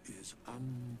it is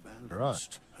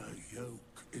unbalanced. Her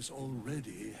yoke is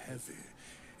already heavy.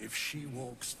 If she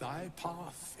walks thy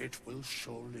path, it will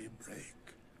surely break.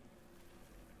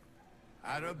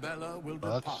 Arabella will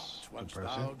That's depart once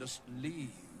depressing. thou dost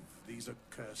leave these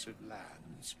accursed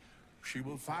lands. She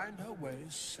will find her way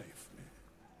safely.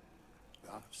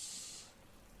 Thus,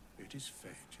 it is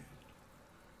fated.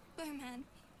 Bowman,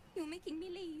 you're making me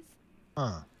leave.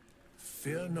 Huh.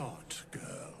 Fear not,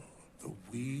 girl. The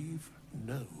weave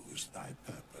knows thy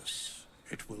purpose.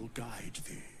 It will guide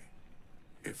thee,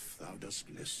 if thou dost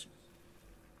listen.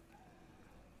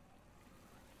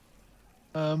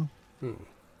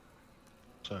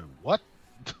 So what?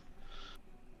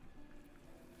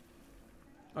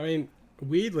 I mean,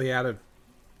 weirdly, out of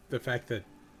the fact that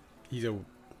he's a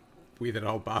withered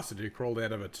old bastard who crawled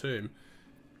out of a tomb,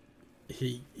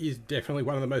 he is definitely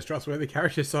one of the most trustworthy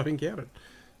characters I've encountered.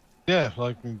 Yeah,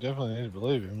 like we definitely need to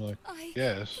believe him. Like,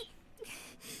 yes.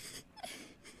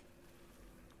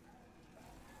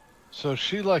 So is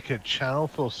she like a channel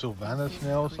for Sylvanas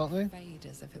now or something? Fade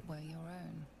as if it were your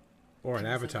own. Or an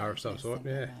There was a avatar of some lightness sort, in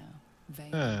her yeah. now,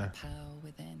 veiling Yeah. the power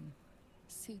within,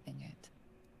 soothing it.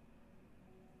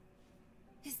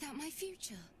 Is that my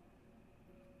future?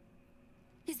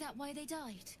 Is that why they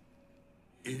died?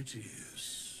 It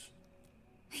is.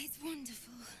 It's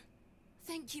wonderful.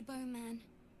 Thank you, Bowman,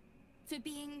 for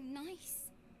being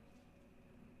nice.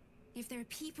 If there are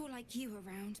people like you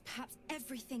around, perhaps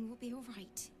everything will be all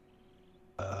right.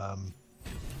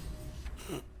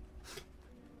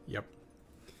 Yep.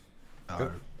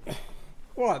 No.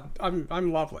 What?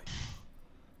 I'm lovely.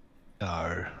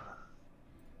 No.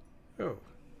 Oh.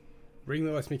 Ring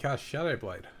that lets me cast Shadow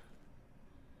Blade.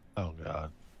 Oh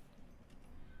god.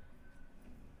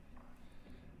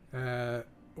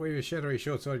 Weave a shadowy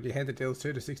short sword in your hand that deals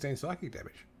 2 to 16 psychic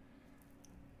damage.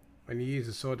 When you use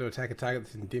the sword to attack a target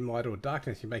that's in dim light or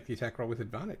darkness, you make the attack roll with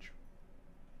advantage.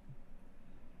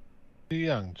 A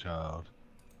young child.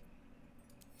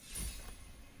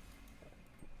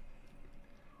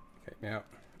 Okay, now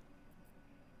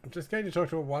I'm just going to talk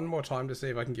to her one more time to see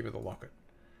if I can give her the locket.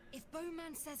 If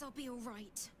Bowman says I'll be all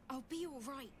right, I'll be all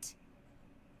right.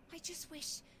 I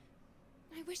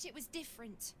wish it was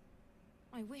different.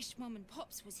 I wish Mum and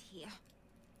Pops was here.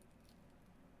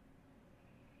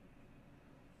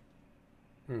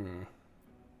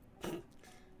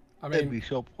 I They'd mean, be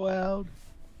so proud.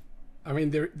 I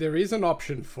mean, there is an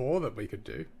option 4 that we could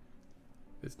do.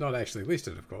 It's not actually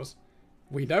listed, of course.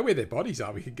 We know where their bodies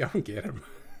are. We could go and get them.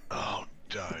 Oh,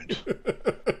 don't.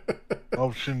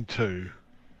 Option 2.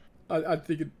 I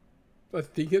think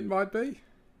it might be.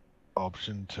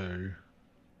 Option 2.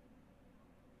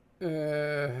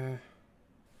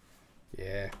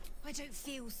 Yeah. I don't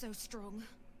feel so strong.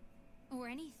 Or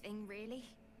anything, really.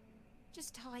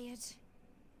 Just tired.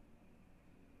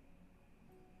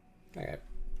 Okay.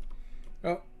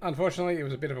 Well, unfortunately, it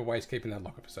was a bit of a waste keeping that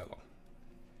locker for so long.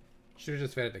 Should have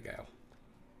just fed it to Gale.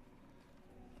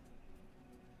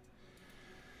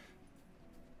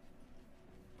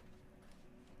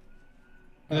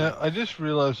 Yeah, I just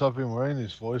realised I've been wearing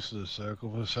this voice of the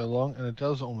circle for so long, and it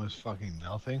does almost fucking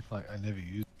nothing. Like, I never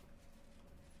use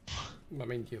it. I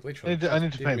mean, you literally I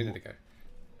need to did pay a minute ago.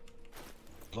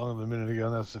 Longer than a minute ago,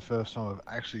 and that's the first time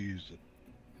I've actually used it.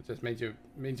 It just means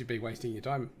you'd be wasting your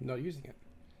time not using it.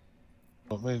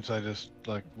 Well, it means I just,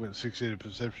 like, succeeded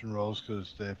perception rolls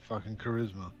because they're fucking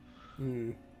charisma.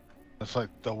 Hmm. That's like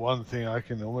the one thing I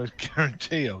can almost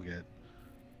guarantee I'll get.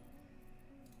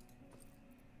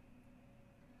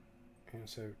 And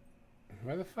so,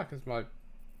 where the fuck is my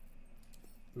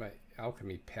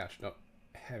alchemy pouch not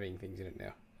having things in it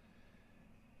now?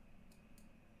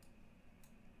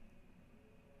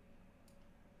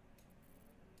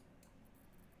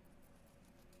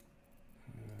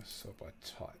 Sort by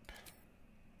type.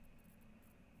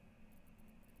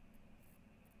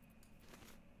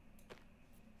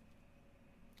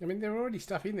 I mean, there were already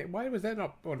stuff in there. Why was that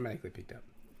not automatically picked up?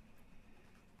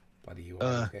 Bloody you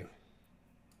game.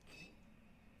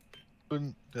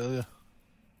 Couldn't tell you.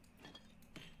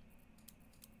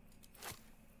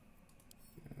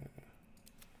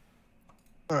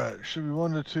 Alright, should we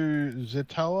wander to the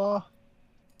tower?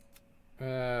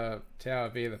 Tower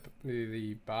via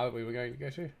the bar that we were going to go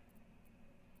to.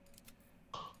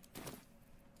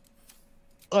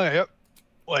 Oh, yep.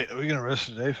 Wait, are we going to rest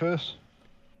today first?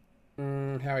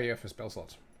 How are you for spell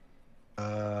slots? 2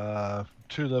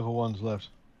 level 1s left.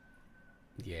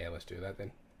 Yeah, let's do that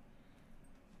then.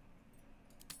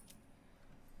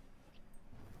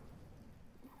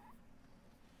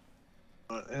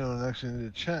 Anyone actually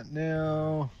need to chat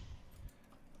now?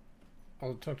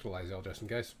 I'll talk to Lazel just in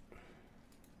case.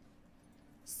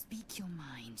 Speak your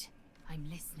mind. I'm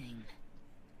listening.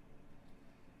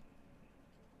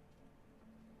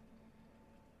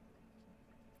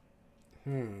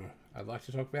 I'd like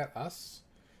to talk about us.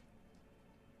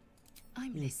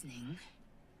 I'm listening.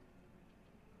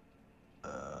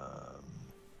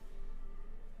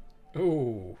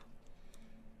 Ooh.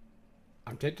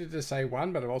 I'm tempted to say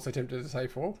 1, but I'm also tempted to say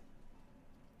 4.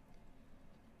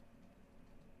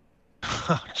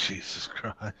 Oh, Jesus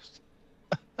Christ.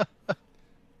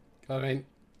 I mean,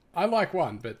 I like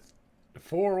 1, but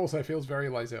 4 also feels very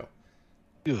lazy.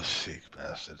 You sick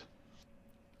bastard.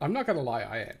 I'm not going to lie,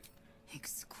 I am.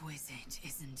 Exquisite,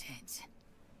 isn't it?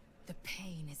 The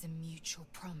pain is a mutual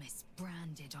promise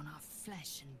branded on our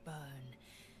flesh and bone.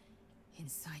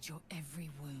 Inside your every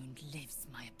wound lives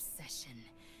my obsession.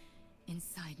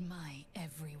 Inside my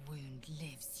every wound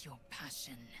lives your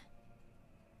passion.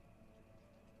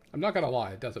 I'm not going to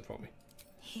lie, it does it for me.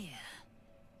 Here,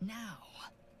 now.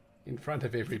 In front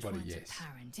of everybody, It weren't yes.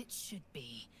 apparent, it should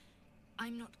be.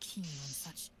 I'm not keen on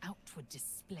such outward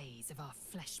displays of our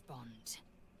flesh bond.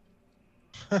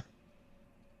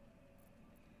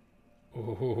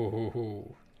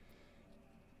 Ooh.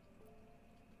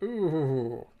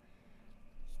 Ooh.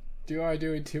 Do I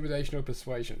do intimidation or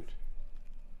persuasion?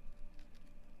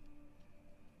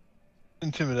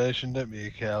 Intimidation, don't be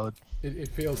a coward. It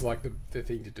feels like the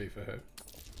thing to do for her.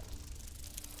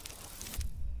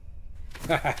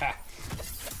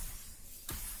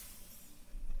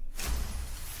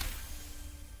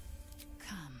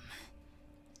 Come,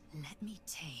 let me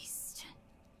taste.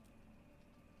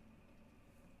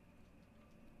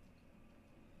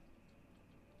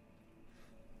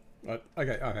 Right,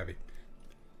 okay, I'm happy.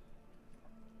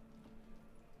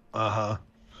 Uh-huh.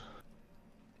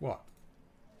 What?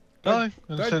 Nothing.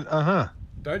 I just said, uh-huh.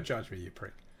 Don't judge me, you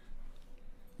prick.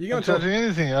 You I'm go not and talk. judging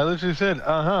anything. I literally said,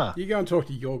 uh-huh. You go and talk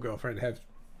to your girlfriend and have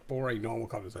boring, normal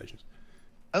conversations.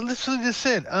 I literally just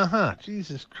said, uh-huh.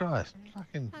 Jesus Christ.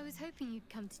 Fucking... I was hoping you'd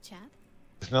come to chat.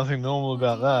 There's nothing normal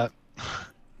about that.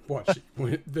 What?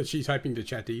 That she's hoping to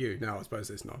chat to you? No, I suppose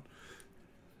there's not.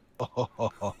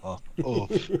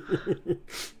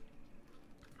 Oof.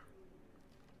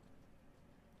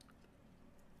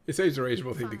 It seems a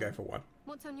reasonable thing to go for 1.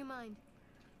 What's on your mind?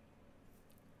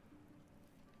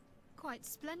 Quite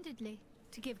splendidly,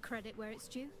 to give credit where it's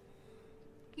due.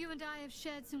 You and I have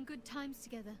shared some good times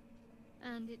together,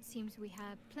 and it seems we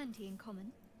have plenty in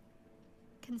common.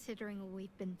 Considering all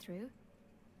we've been through,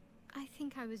 I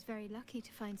think I was very lucky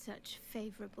to find such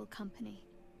favorable company.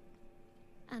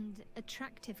 And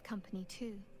attractive company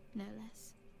too, no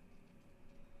less.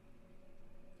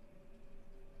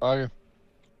 Bargain.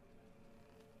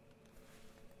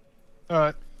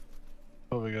 Alright.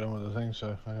 Probably get on with the thing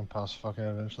so I can pass the fuck out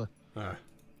eventually. Ah.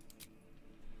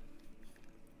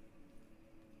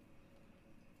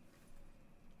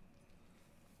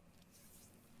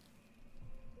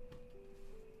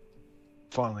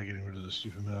 Finally getting rid of the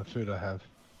stupid amount of food I have.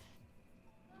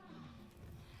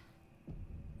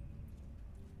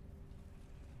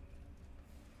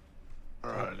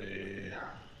 Alrighty.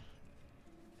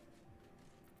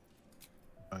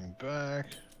 Going back.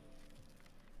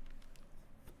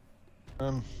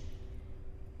 Where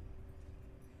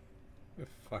the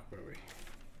fuck were we?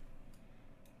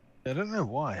 I don't know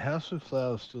why. House of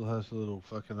Flowers still has a little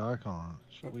fucking icon on it.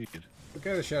 It's weird. We'll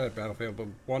go to Shadow Battlefield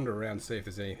and wander around and see if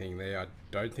there's anything there. I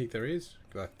don't think there is,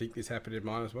 because I think this happened in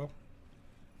mine as well.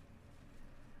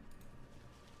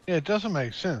 Yeah, it doesn't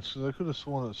make sense, because I could have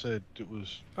sworn it said it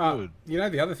was good. You know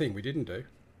the other thing we didn't do?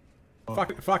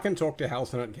 Fucking talk to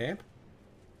Halson at camp.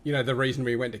 You know, the reason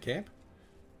we went to camp?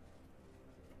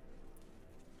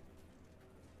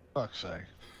 Fuck's sake.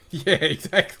 Yeah,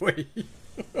 exactly.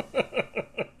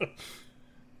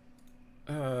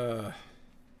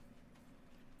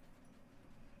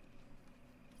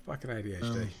 Fucking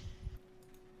ADHD.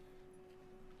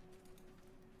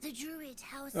 The druid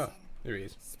Halson Oh, there he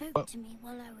is. spoke to me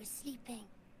while I was sleeping.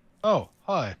 Oh,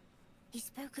 hi. He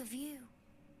spoke of you.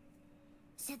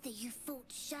 Said that you fought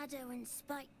shadow and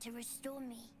spite to restore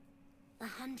me.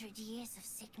 100 years of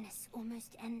sickness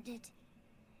almost ended.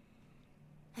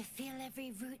 I feel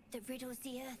every root that riddles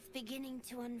the earth beginning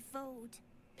to unfold.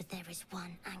 But there is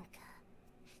one anchor,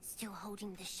 still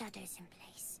holding the shadows in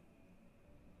place.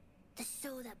 The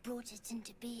soul that brought it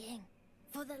into being,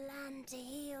 for the land to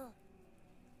heal.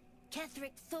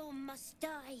 Ketheric Thorm must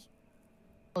die.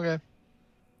 Okay.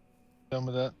 Done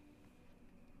with that.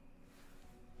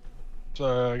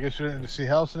 So, I guess you don't need to see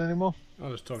Halson anymore?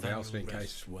 I'll just talk to Halson in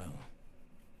case. Well,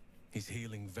 he's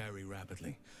healing very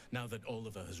rapidly, now that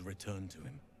Oliver has returned to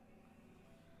him.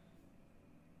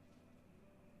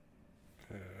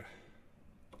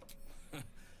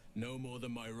 No more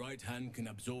than my right hand can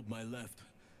absorb my left.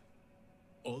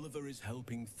 Oliver is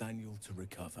helping Thaniel to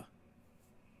recover.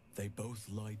 They both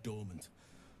lie dormant,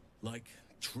 like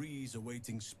trees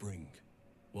awaiting spring.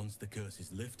 Once the curse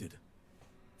is lifted,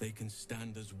 they can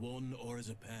stand as one or as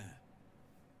a pair.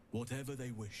 Whatever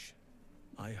they wish.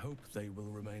 I hope they will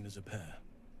remain as a pair.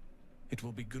 It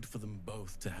will be good for them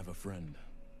both to have a friend,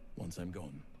 once I'm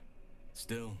gone.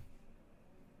 Still,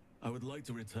 I would like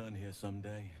to return here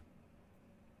someday.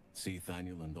 See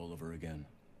Thaniel and Oliver again.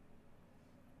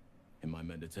 In my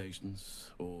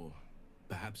meditations, or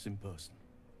perhaps in person,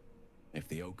 if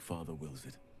the Oak Father wills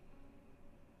it.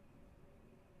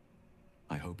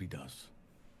 I hope he does.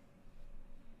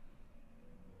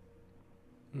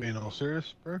 Being all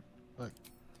serious, bro? Like,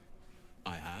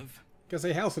 I have. Because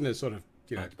Halsin is sort of,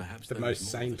 you know, Perhaps the there most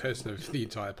is more sane to person of the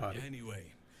entire party.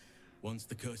 Anyway, once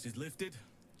the curse is lifted,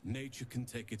 nature can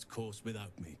take its course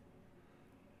without me.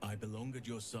 I belong at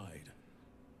your side.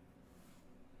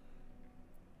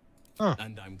 Huh.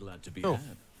 And I'm glad to be Oh.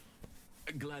 had.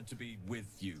 Glad to be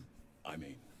with you, I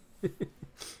mean.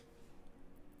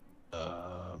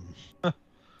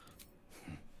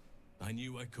 I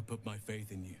knew I could put my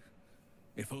faith in you.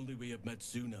 If only we had met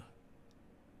sooner.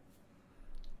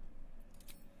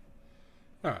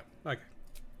 Alright, okay.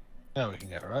 now we can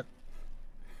go, right?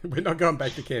 We're not going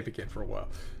back to camp again for a while.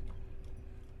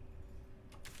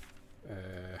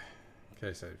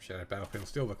 Okay, so Shadow Battlefield's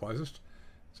still the closest.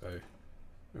 So,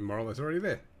 we're more or less already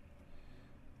there.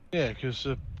 Yeah, because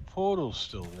the portal's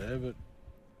still there, but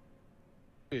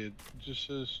it just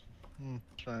says,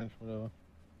 strange, whatever.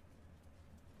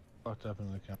 Fucked up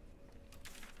in the camp.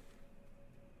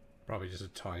 Probably just a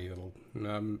tiny little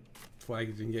flag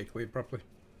that didn't get cleared properly.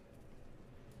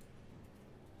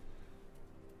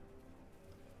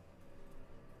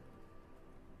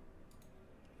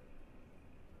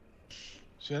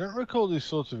 See, I don't recall these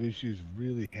sorts of issues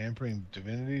really hampering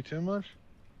Divinity too much.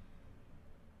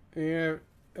 Yeah,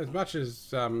 as much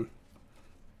as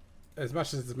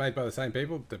it's made by the same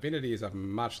people, Divinity is a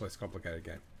much less complicated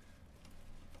game.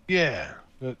 Yeah,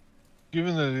 but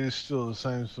given that it is still the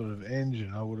same sort of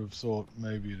engine, I would have thought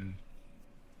maybe it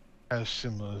has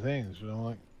similar things. But I'm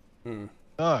like, no.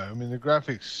 I mean, the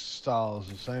graphics style is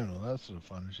the same and all that sort of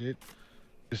fun shit.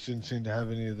 Just didn't seem to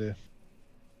have any of the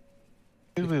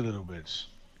ugly little bits.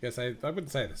 Yes, I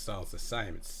wouldn't say the style's the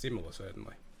same. It's similar,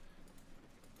 certainly.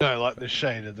 No, like the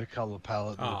shade of the color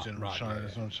palette, the Oh, general right,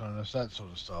 shyness, yeah. non-shyness, that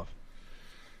sort of stuff.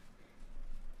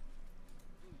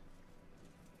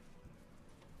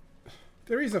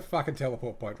 There is a fucking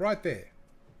teleport point right there.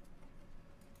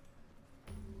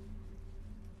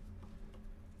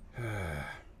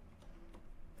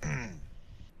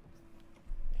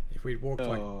 If we'd walked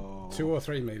like 2 or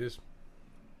 3 meters.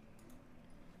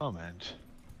 Oh man.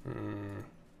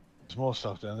 There's more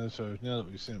stuff down there, so now that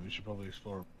we've seen it, we should probably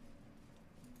explore.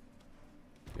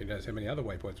 Who knows how many other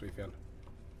waypoints we found.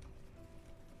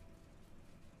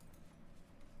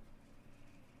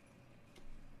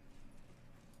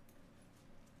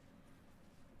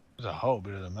 There's a whole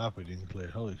bit of the map we didn't clear.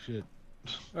 Holy shit.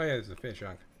 Oh yeah, there's a fair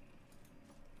chunk.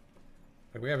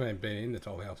 Like, we haven't even been in the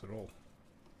toll house at all.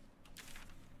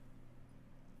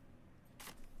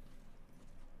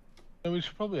 Yeah, we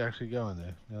should probably actually go in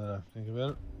there, now that I think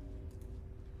about it.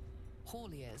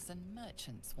 Hauliers and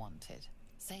merchants wanted.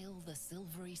 Sail the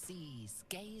silvery seas,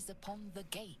 gaze upon the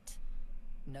gate.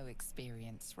 No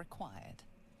experience required.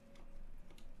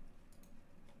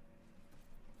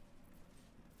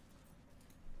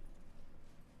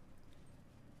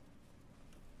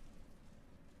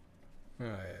 Oh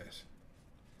yes.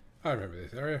 I remember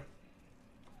this area.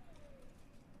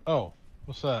 Oh,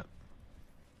 what's that?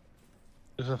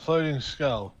 There's a floating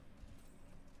skull.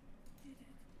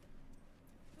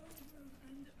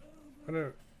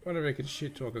 Wonder if we can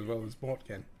shit talk as well as Mort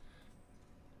can.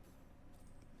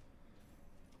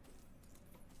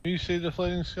 Do you see the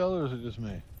floating skull, or is it just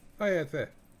me? Oh yeah, it's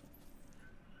there.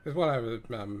 There's one over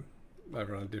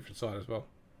over on a different side as well.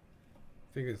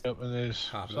 I think it's Yep, and there's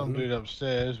half a some dozen. dude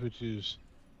upstairs which is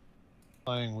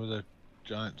playing with a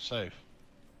giant safe.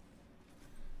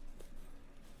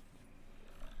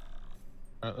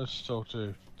 Alright, let's talk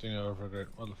to Dingo over a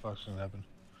What the fuck's gonna happen?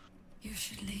 You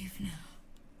should leave now.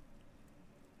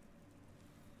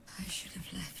 I should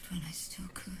have left when I still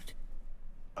could.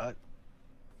 Right.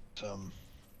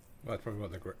 That's probably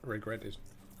what the regret is.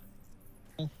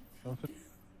 Something.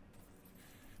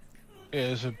 Yeah,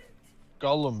 there's a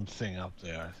golem thing up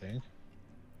there, I think.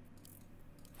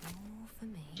 All for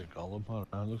me. It's a golem, I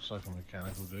don't know, it looks like a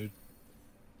mechanical dude.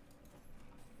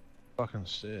 Fucking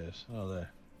stairs. Oh, there.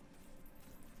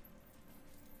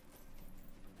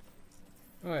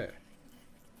 Oh yeah.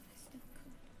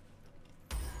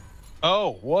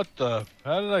 Oh, what the?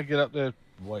 How did I get up there?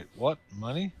 Wait, what?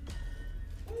 Money?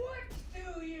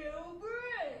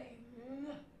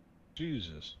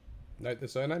 Jesus. Note the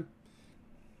surname.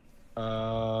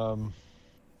 I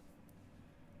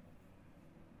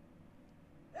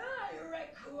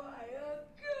require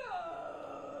good.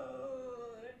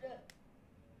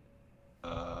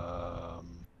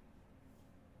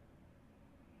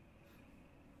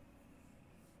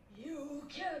 You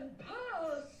can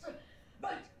pass,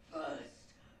 but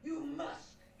first you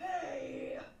must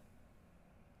pay.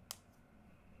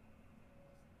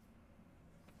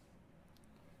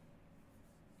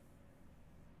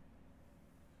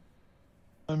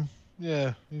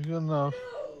 Yeah, you've got enough. No,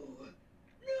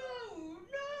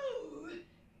 no,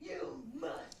 you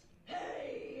must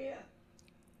pay.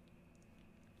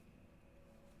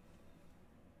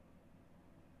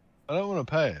 I don't want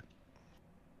to pay it.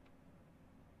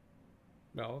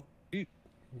 No.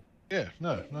 Yeah,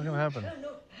 no, not gonna happen. You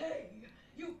cannot pay.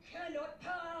 You cannot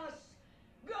pass.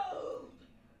 Gold,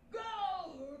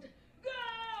 gold,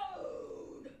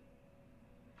 gold.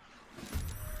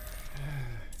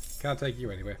 Can't take you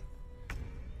anywhere.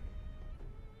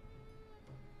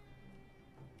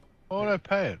 Why would I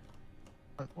pay it?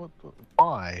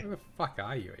 Why? Where the fuck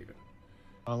are you even?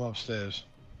 I'm upstairs.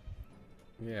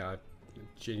 Yeah, I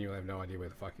genuinely have no idea where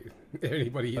the fuck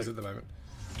anybody is at the moment.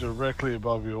 Directly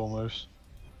above you, almost.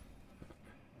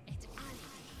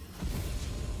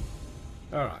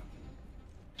 Alright.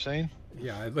 Seen?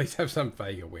 Yeah, at least have some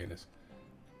vague awareness.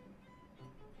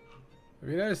 Have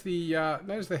you noticed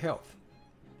the health?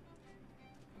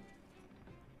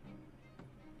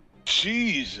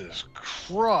 Jesus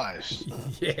Christ.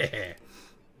 Yeah.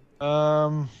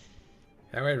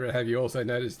 However, have you also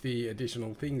noticed the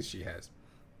additional things she has?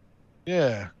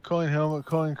 Yeah. Coin helmet,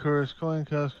 coin curse, coin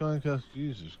cuss, coin cuss.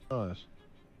 Jesus Christ.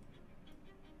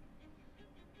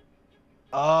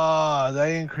 Ah,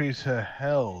 they increase her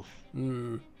health.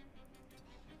 Hmm.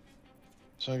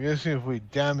 So I'm guessing if we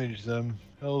damage them,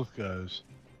 health goes.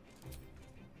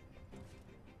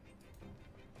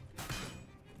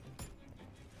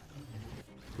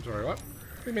 Sorry, what?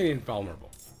 What do you mean invulnerable?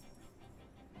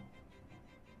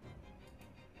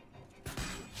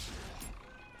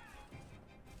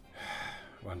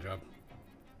 One job.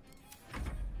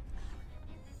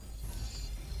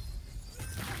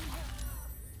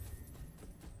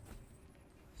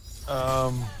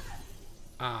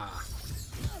 Ah.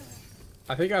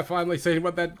 I think I finally seen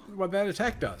what that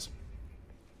attack does.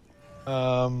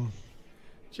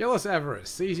 Jealous avarice.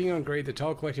 Seizing on greed, the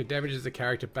toll collector damages the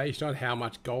character based on how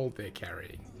much gold they're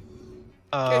carrying.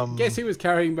 Guess who was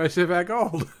carrying most of our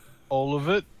gold? All of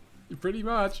it? Pretty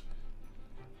much.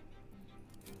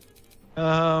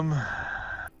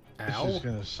 This is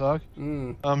gonna suck.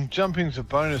 Mm. Jumping's a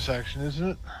bonus action,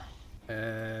 isn't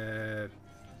it?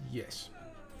 Yes.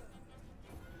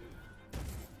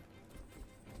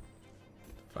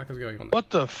 What the fuck is going on there? What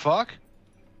the fuck?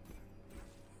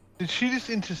 Did she just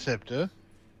intercept her?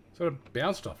 Sort of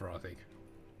bounced off her, I think.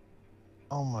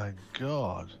 Oh my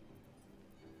god.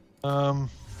 Oh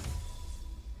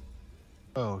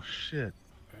shit.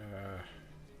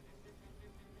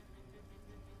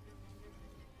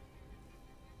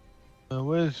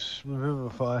 Where's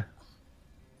Revivify?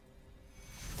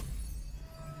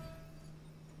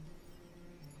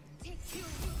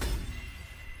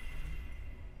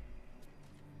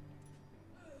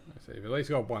 So you've at least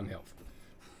got 1 health.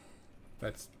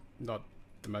 That's not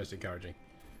the most encouraging.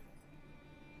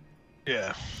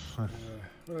 Yeah. What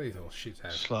are these little shits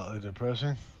have? Slightly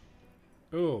depressing.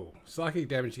 Ooh, psychic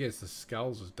damage against the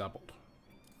skulls is doubled.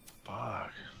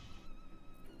 Fuck.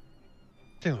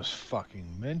 That thing was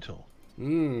fucking mental.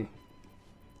 Hmm.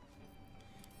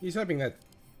 He's hoping that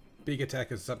big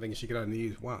attack is something she could only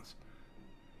use once.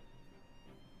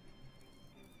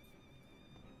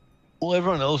 Well,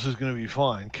 everyone else is going to be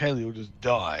fine. Kaylee will just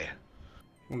die.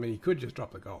 I mean, he could just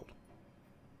drop the gold.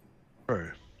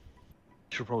 True.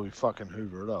 She'll probably fucking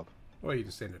hoover it up. Or you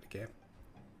just send it to camp.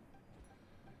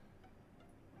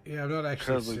 Yeah, I'm not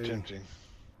actually Incredibly tempting.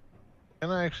 Can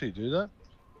I actually do that?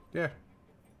 Yeah.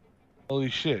 Holy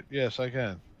shit, yes I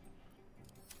can.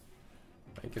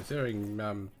 And considering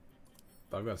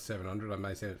I've got 700, I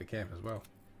may send it to camp as well.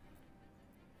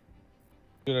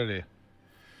 Good idea.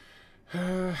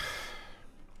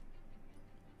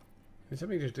 There's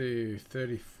something to do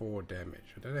 34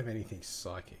 damage. I don't have anything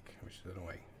psychic, which is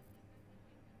annoying.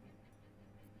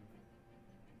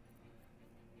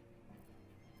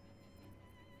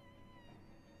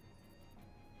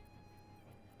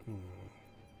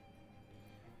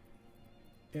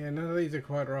 Yeah, none of these are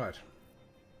quite right.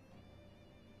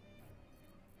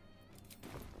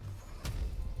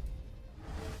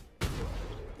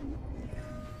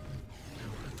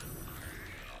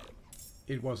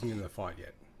 It wasn't in the fight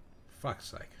yet. Fuck's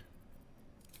sake.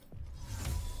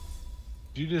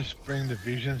 Did you just bring the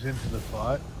visions into the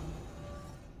fight?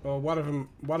 Well, one of them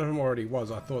already was.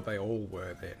 I thought they all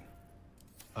were then.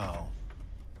 Oh.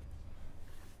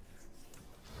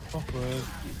 Awkward.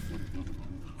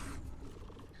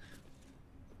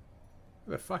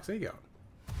 Where the fuck's he going?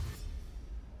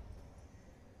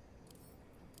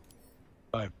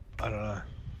 I don't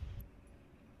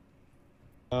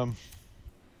know.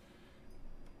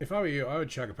 If I were you, I would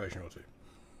chug a potion or two.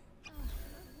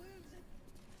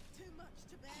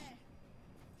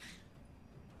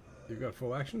 You've got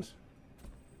full actions?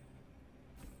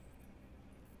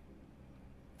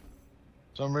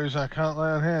 For some reason I can't lay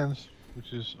on hands,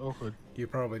 which is awkward. You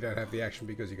probably don't have the action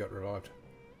because you got revived.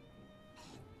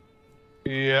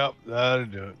 Yep, that'll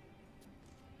do it.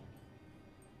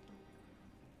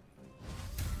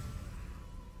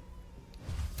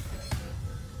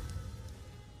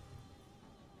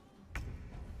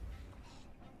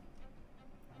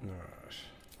 Alright.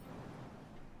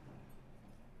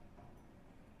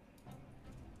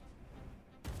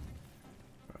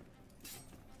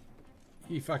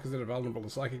 You fuckers that are vulnerable to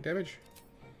psychic damage,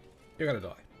 you're gonna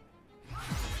die.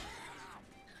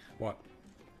 What?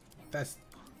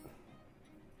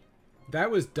 That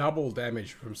was double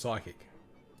damage from psychic.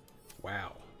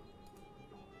 Wow.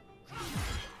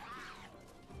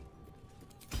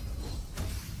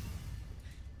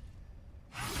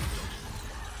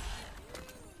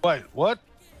 Wait, what?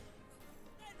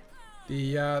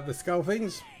 The skull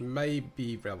things may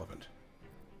be relevant.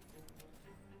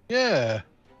 Yeah.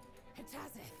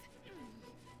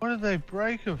 What did they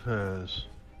break of hers?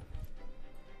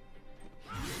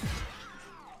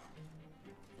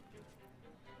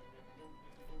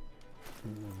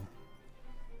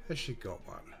 Has she got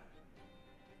one?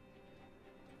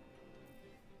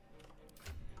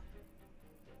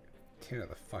 Ten of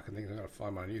the fucking things. I gotta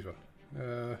find my new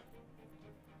one.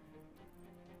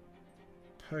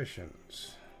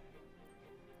 Potions.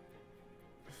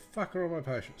 The fuck are all my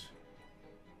potions?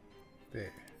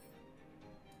 There.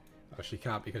 Oh, she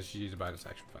can't because she used a bonus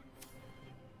action. Fuck.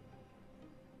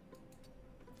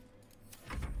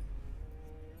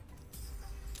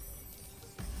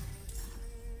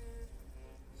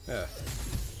 Yeah.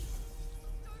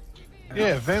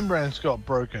 Yeah, Vembrand's got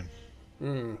broken.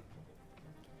 Hmm.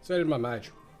 So did my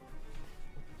mage.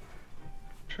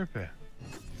 Trippy.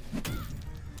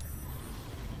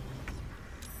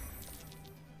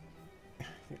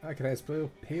 I can ask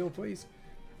heal, please.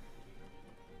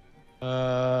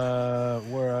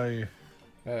 Where are you?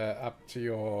 Up to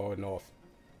your north.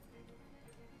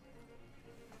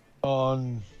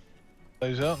 On...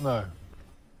 Is that? No.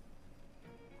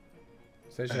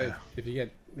 So if you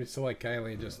get select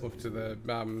Kaylee and just look to the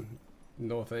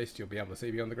northeast, you'll be able to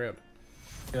see me on the ground.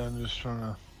 Yeah, I'm just trying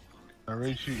to... I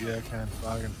reach you? Yeah, I can.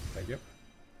 Bargain. Thank you.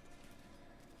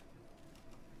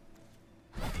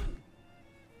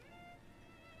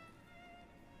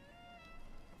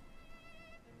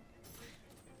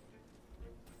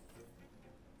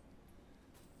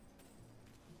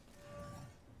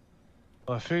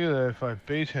 I figure that if I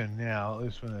beat her now, at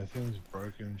least when her thing's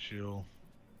broken, she'll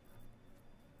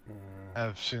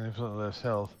have significantly less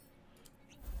health.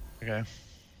 Okay.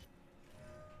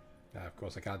 Now, of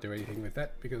course, I can't do anything with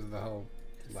that because of the whole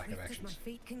lack of actions. My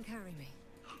feet can carry me.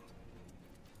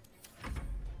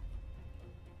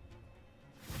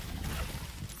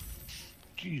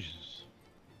 Jesus.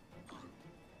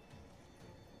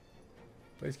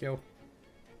 Please kill.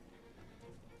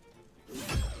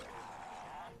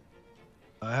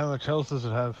 How much health does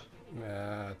it have?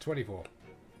 24.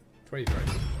 23.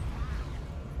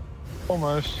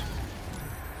 Almost.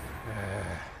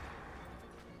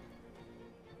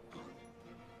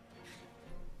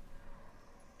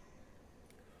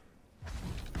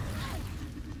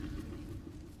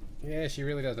 Yeah, she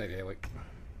really does need healing.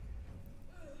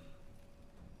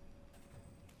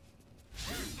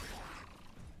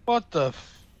 What the f...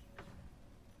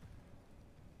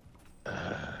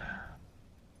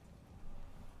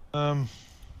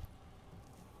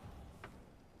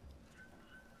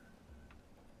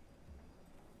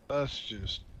 That's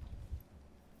just...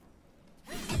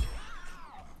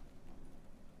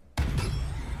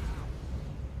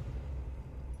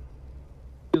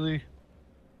 Really?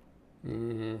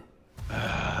 Mm-hmm.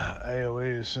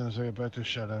 AoE as soon as I get back to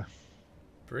Shadow.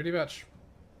 Pretty much.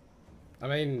 I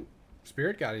mean,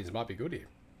 Spirit Guardians might be good here.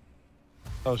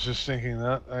 I was just thinking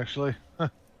that, actually.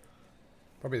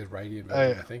 Probably the Radiant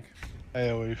version, I think.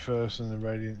 AoE first and the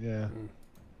Radiant, yeah.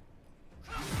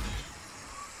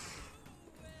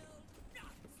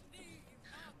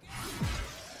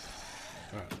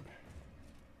 Right.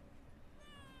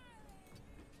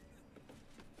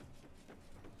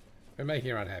 We're making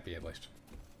her unhappy, at least.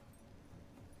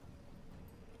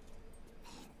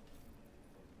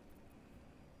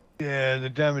 Yeah, the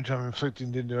damage I'm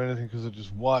inflicting didn't do anything because it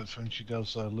just wipes when she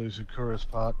does lose her Kuros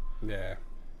part. Yeah.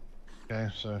 Okay,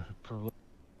 so probably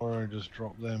or just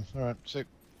drop them. Alright, sick.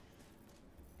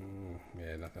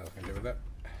 Yeah, nothing else I can do with that.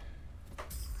 How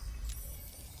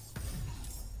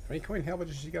many coin halberds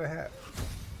is she gonna have?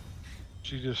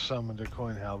 She just summoned a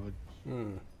coin halberd.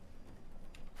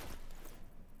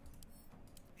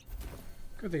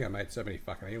 Good thing I made so many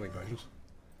fucking healing potions.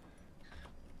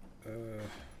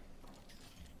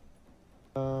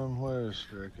 Where's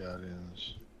Spirit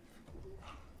Guardians?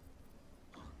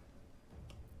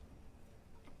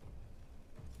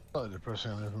 Slightly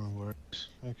depressing, I never remember where it is.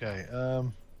 Okay,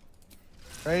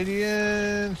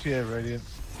 Radiant! Yeah, Radiant.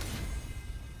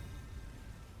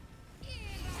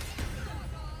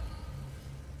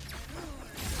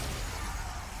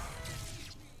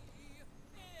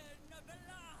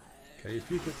 Okay,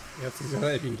 if you could,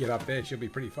 if you can get up there, she'll be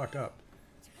pretty fucked up.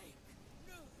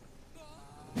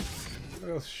 What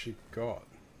else has she got?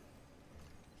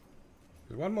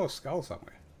 There's one more skull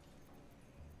somewhere.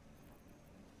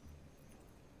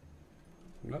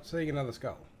 I'm not seeing another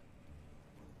skull.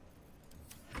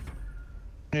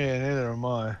 Yeah, neither am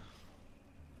I.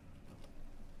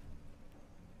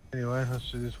 Anyway,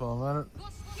 let's do this while I'm at it.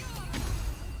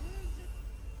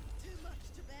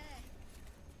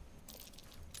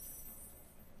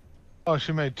 Oh,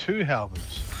 she made 2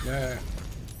 halberds. Yeah.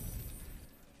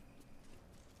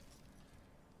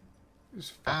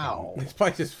 Ow. This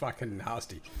place is fucking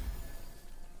nasty.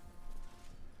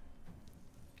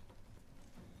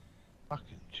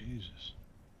 Fucking Jesus.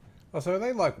 Oh, so are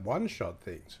they like one-shot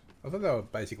things? I thought they were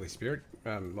basically spirit,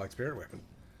 like spirit weapon.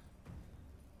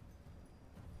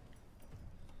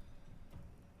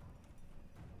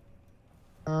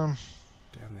 Down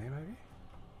there, maybe?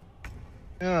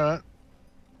 Alright.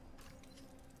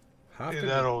 Half Yeah, the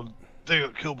that old... They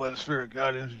got killed by the Spirit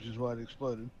Guardians, which is why it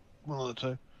exploded. One of the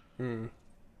two.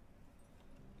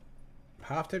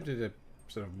 Half tempted to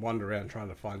sort of wander around trying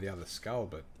to find the other skull,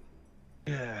 but...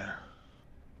 Yeah.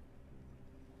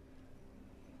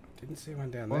 Didn't see one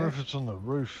down I there. wonder if it's on the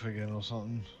roof again or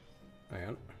something. Hang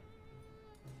on.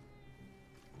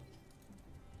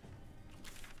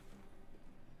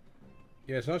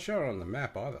 Yeah, it's not showing on the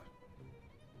map either.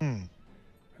 Who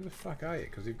the fuck are you?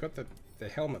 Because you've got the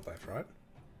helmet left, right?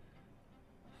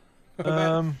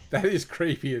 That is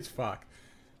creepy as fuck.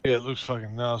 Yeah, it looks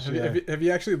fucking nasty. Have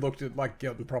you actually looked at like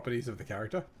the properties of the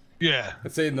character? Yeah.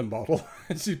 And seen the model?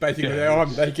 She's basically, Yeah, oh,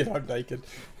 I'm naked, I'm naked.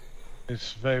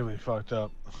 It's vaguely fucked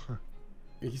up.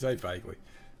 You say vaguely.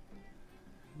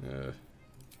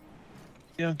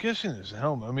 Yeah, I'm guessing there's a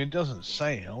helmet. I mean, it doesn't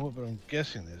say helmet, but I'm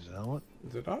guessing there's a helmet.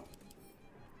 Is it not?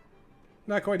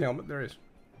 No, coin helmet, there is.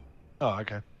 Oh,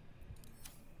 okay.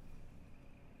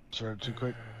 Sorry, too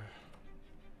quick.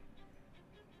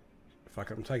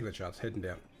 Fuck it, I'm taking the chance, heading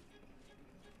down.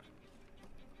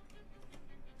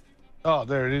 Oh,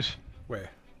 there it is. Where?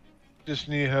 Just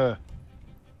near her.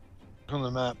 On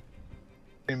the map.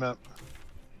 Map.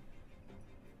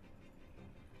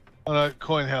 Oh no,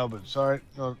 coin halberd, sorry.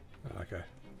 No. Okay.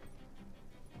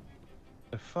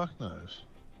 The fuck knows.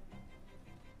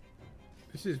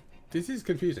 This is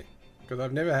confusing because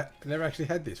I've never actually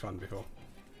had this one before.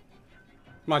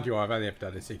 Mind you, I've only ever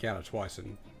done this encounter twice,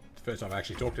 and the first time I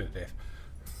actually talked to the death.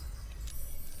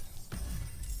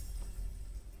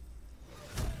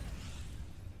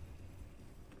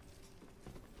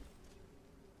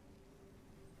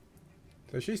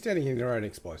 So she's standing in her own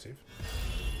explosive.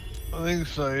 I think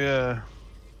so, yeah.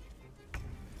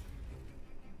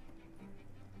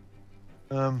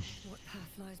 What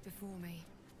path lies before me?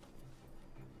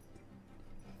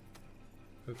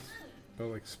 That's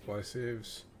all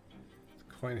explosives.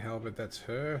 Coin halberd, that's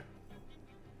her.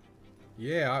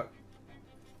 Yeah.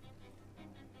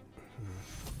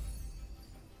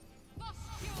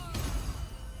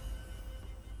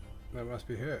 That must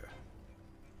be her.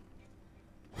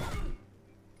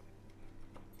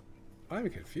 I'm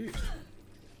confused.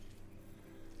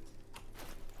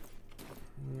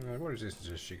 What resistance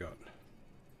has she got?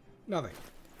 Nothing.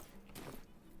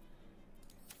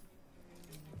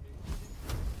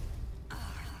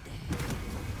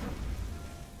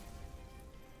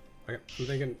 Okay, I'm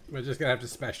thinking we're just gonna have to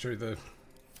smash through the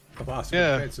last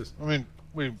defenses. I mean,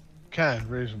 we can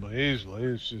reasonably easily.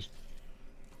 It's just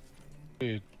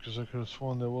weird because I could have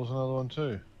sworn there was another one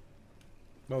too.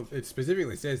 Well, it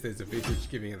specifically says there's a visage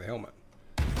giving her the helmet.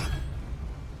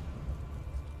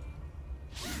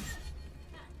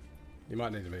 You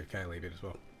might need to move Kaylee a bit as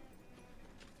well.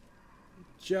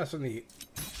 Just on the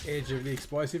edge of the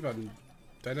explosive. I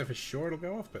don't know for sure it'll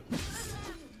go off, but...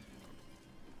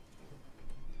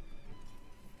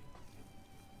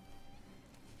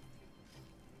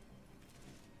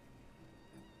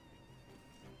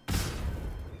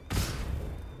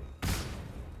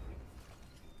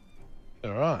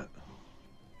 alright.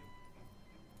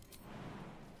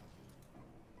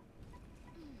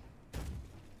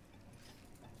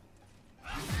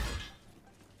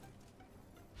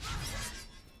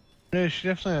 Yeah, she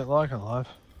definitely ain't like alive.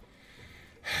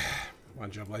 One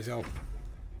job, Lazel.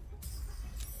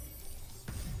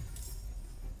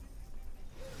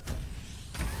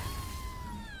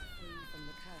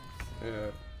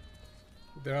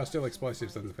 There are still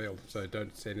explosives on the field, so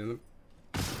don't stand in them.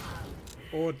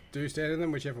 Or do stand in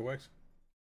them, whichever works.